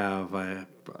 where we'll have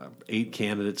 8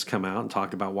 candidates come out and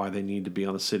talk about why they need to be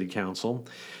on the city council.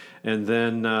 And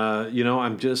then,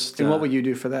 I'm just. And what will you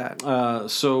do for that?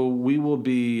 So we'll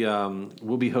be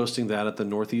hosting that at the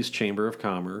Northeast Chamber of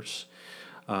Commerce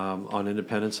on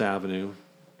Independence Avenue,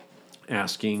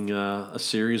 asking a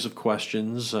series of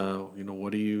questions.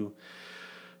 What do you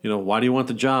why do you want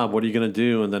the job? What are you going to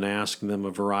do? And then asking them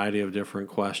a variety of different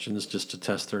questions just to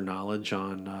test their knowledge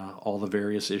on all the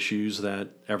various issues that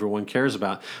everyone cares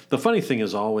about. The funny thing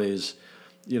is always,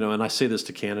 and I say this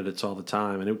to candidates all the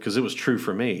time, and because it was true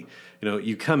for me,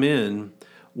 you come in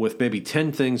with maybe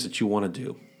 10 things that you want to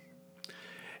do,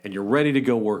 and you're ready to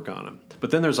go work on them.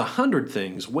 But then there's 100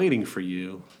 things waiting for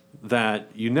you that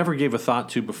you never gave a thought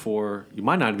to before, you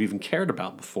might not have even cared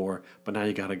about before, but now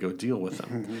you got to go deal with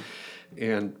them.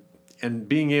 And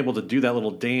being able to do that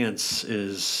little dance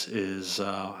is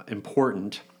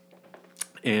important,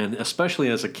 and especially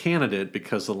as a candidate,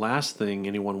 because the last thing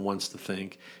anyone wants to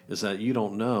think is that you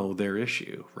don't know their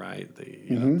issue, right?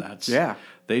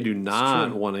 They do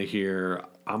not want to hear,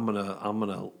 I'm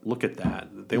gonna look at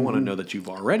that. They want to know that you've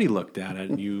already looked at it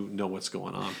and you know what's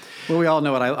going on. Well, we all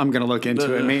know what I'm going to look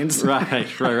into. It means right.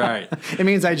 It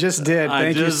means I just did.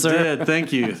 Thank you, sir.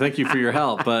 Thank you for your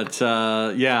help. But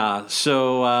in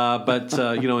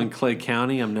Clay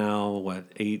County, I'm now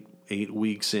 8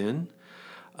 weeks in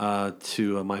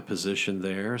to my position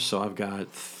there. So I've got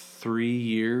 3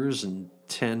 years and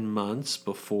 10 months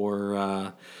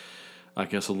before. I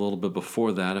guess a little bit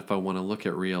before that, if I want to look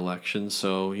at re-election.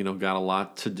 So, got a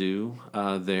lot to do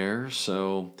there.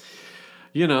 So,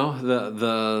 the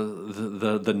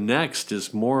next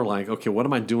is more like, okay, what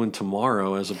am I doing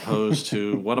tomorrow, as opposed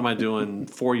to what am I doing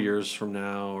 4 years from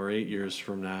now or 8 years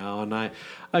from now? And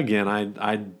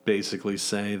I'd basically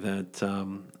say that,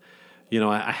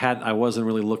 I wasn't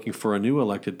really looking for a new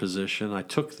elected position. I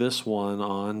took this one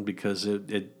on because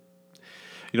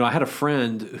I had a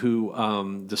friend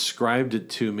who described it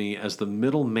to me as the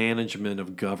middle management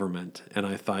of government. And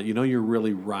I thought, you're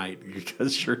really right,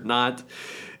 because you're not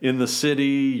in the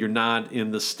city, you're not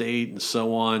in the state, and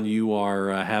so on. You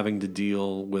are having to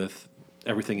deal with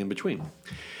everything in between.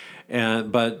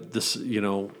 But this,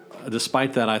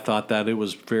 despite that, I thought that it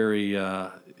was very,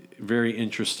 very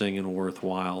interesting and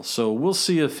worthwhile. So we'll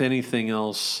see if anything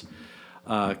else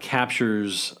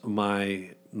captures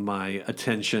my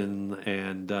attention,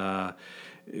 and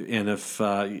if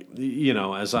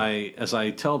as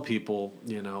I tell people,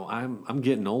 I'm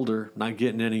getting older, not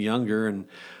getting any younger, and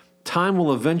time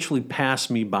will eventually pass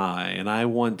me by, and I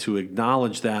want to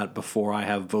acknowledge that before I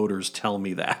have voters tell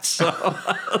me that. So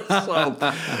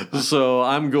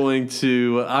I'm going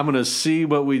to see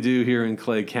what we do here in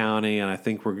Clay County, and I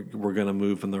think we're going to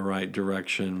move in the right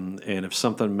direction. And if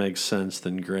something makes sense,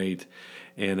 then great.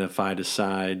 And if I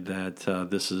decide that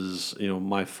this is,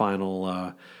 my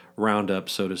final roundup,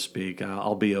 so to speak,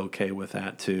 I'll be okay with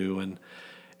that too.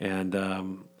 And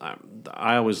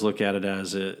I always look at it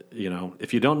as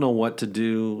if you don't know what to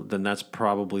do, then that's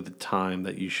probably the time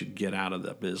that you should get out of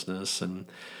the business.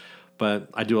 But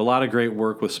I do a lot of great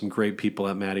work with some great people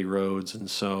at Matty Rhodes, and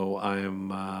so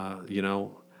I'm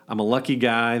I'm a lucky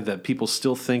guy that people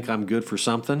still think I'm good for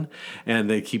something, and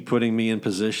they keep putting me in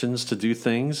positions to do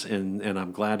things, and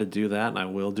I'm glad to do that, and I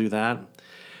will do that. And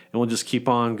we'll just keep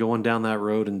on going down that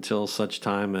road until such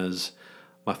time as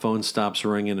my phone stops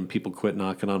ringing and people quit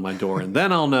knocking on my door, and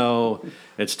then I'll know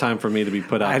it's time for me to be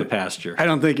put out to pasture. I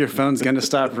don't think your phone's going to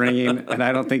stop ringing, and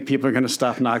I don't think people are going to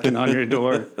stop knocking on your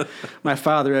door. My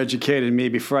father educated me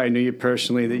before I knew you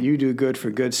personally that you do good for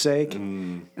good's sake.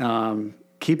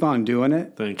 Keep on doing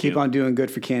it. Thank you. Keep on doing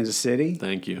good for Kansas City.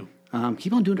 Thank you.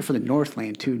 Keep on doing it for the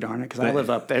Northland too, darn it, because I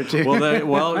live up there too.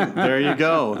 Well, there you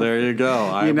go. There you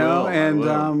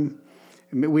go.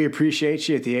 We appreciate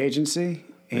you at the agency.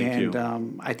 Thank you.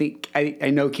 I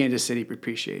know Kansas City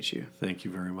appreciates you. Thank you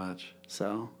very much.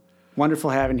 So wonderful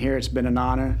having you here. It's been an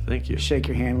honor. Thank you. Shake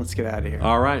your hand. Let's get out of here.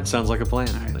 All right. Sounds like a plan.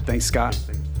 All right. Thanks, Scott.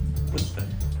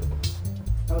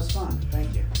 That was fun.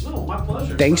 Thank you. No, my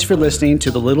pleasure. Thanks for listening to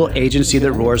the Little Agency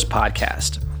That Roars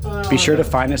podcast. Be sure to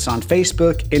find us on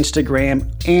Facebook, Instagram,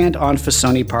 and on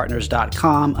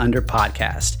FasoniPartners.com under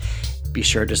podcast. Be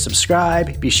sure to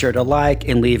subscribe, be sure to like,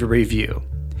 and leave a review.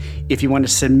 If you want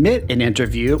to submit an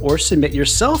interview or submit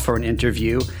yourself for an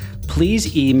interview,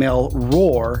 please email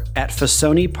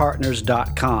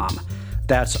roar@FasoniPartners.com.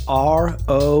 That's ROAR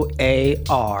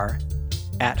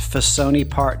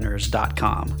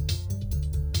 @FasoniPartners.com.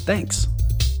 Thanks.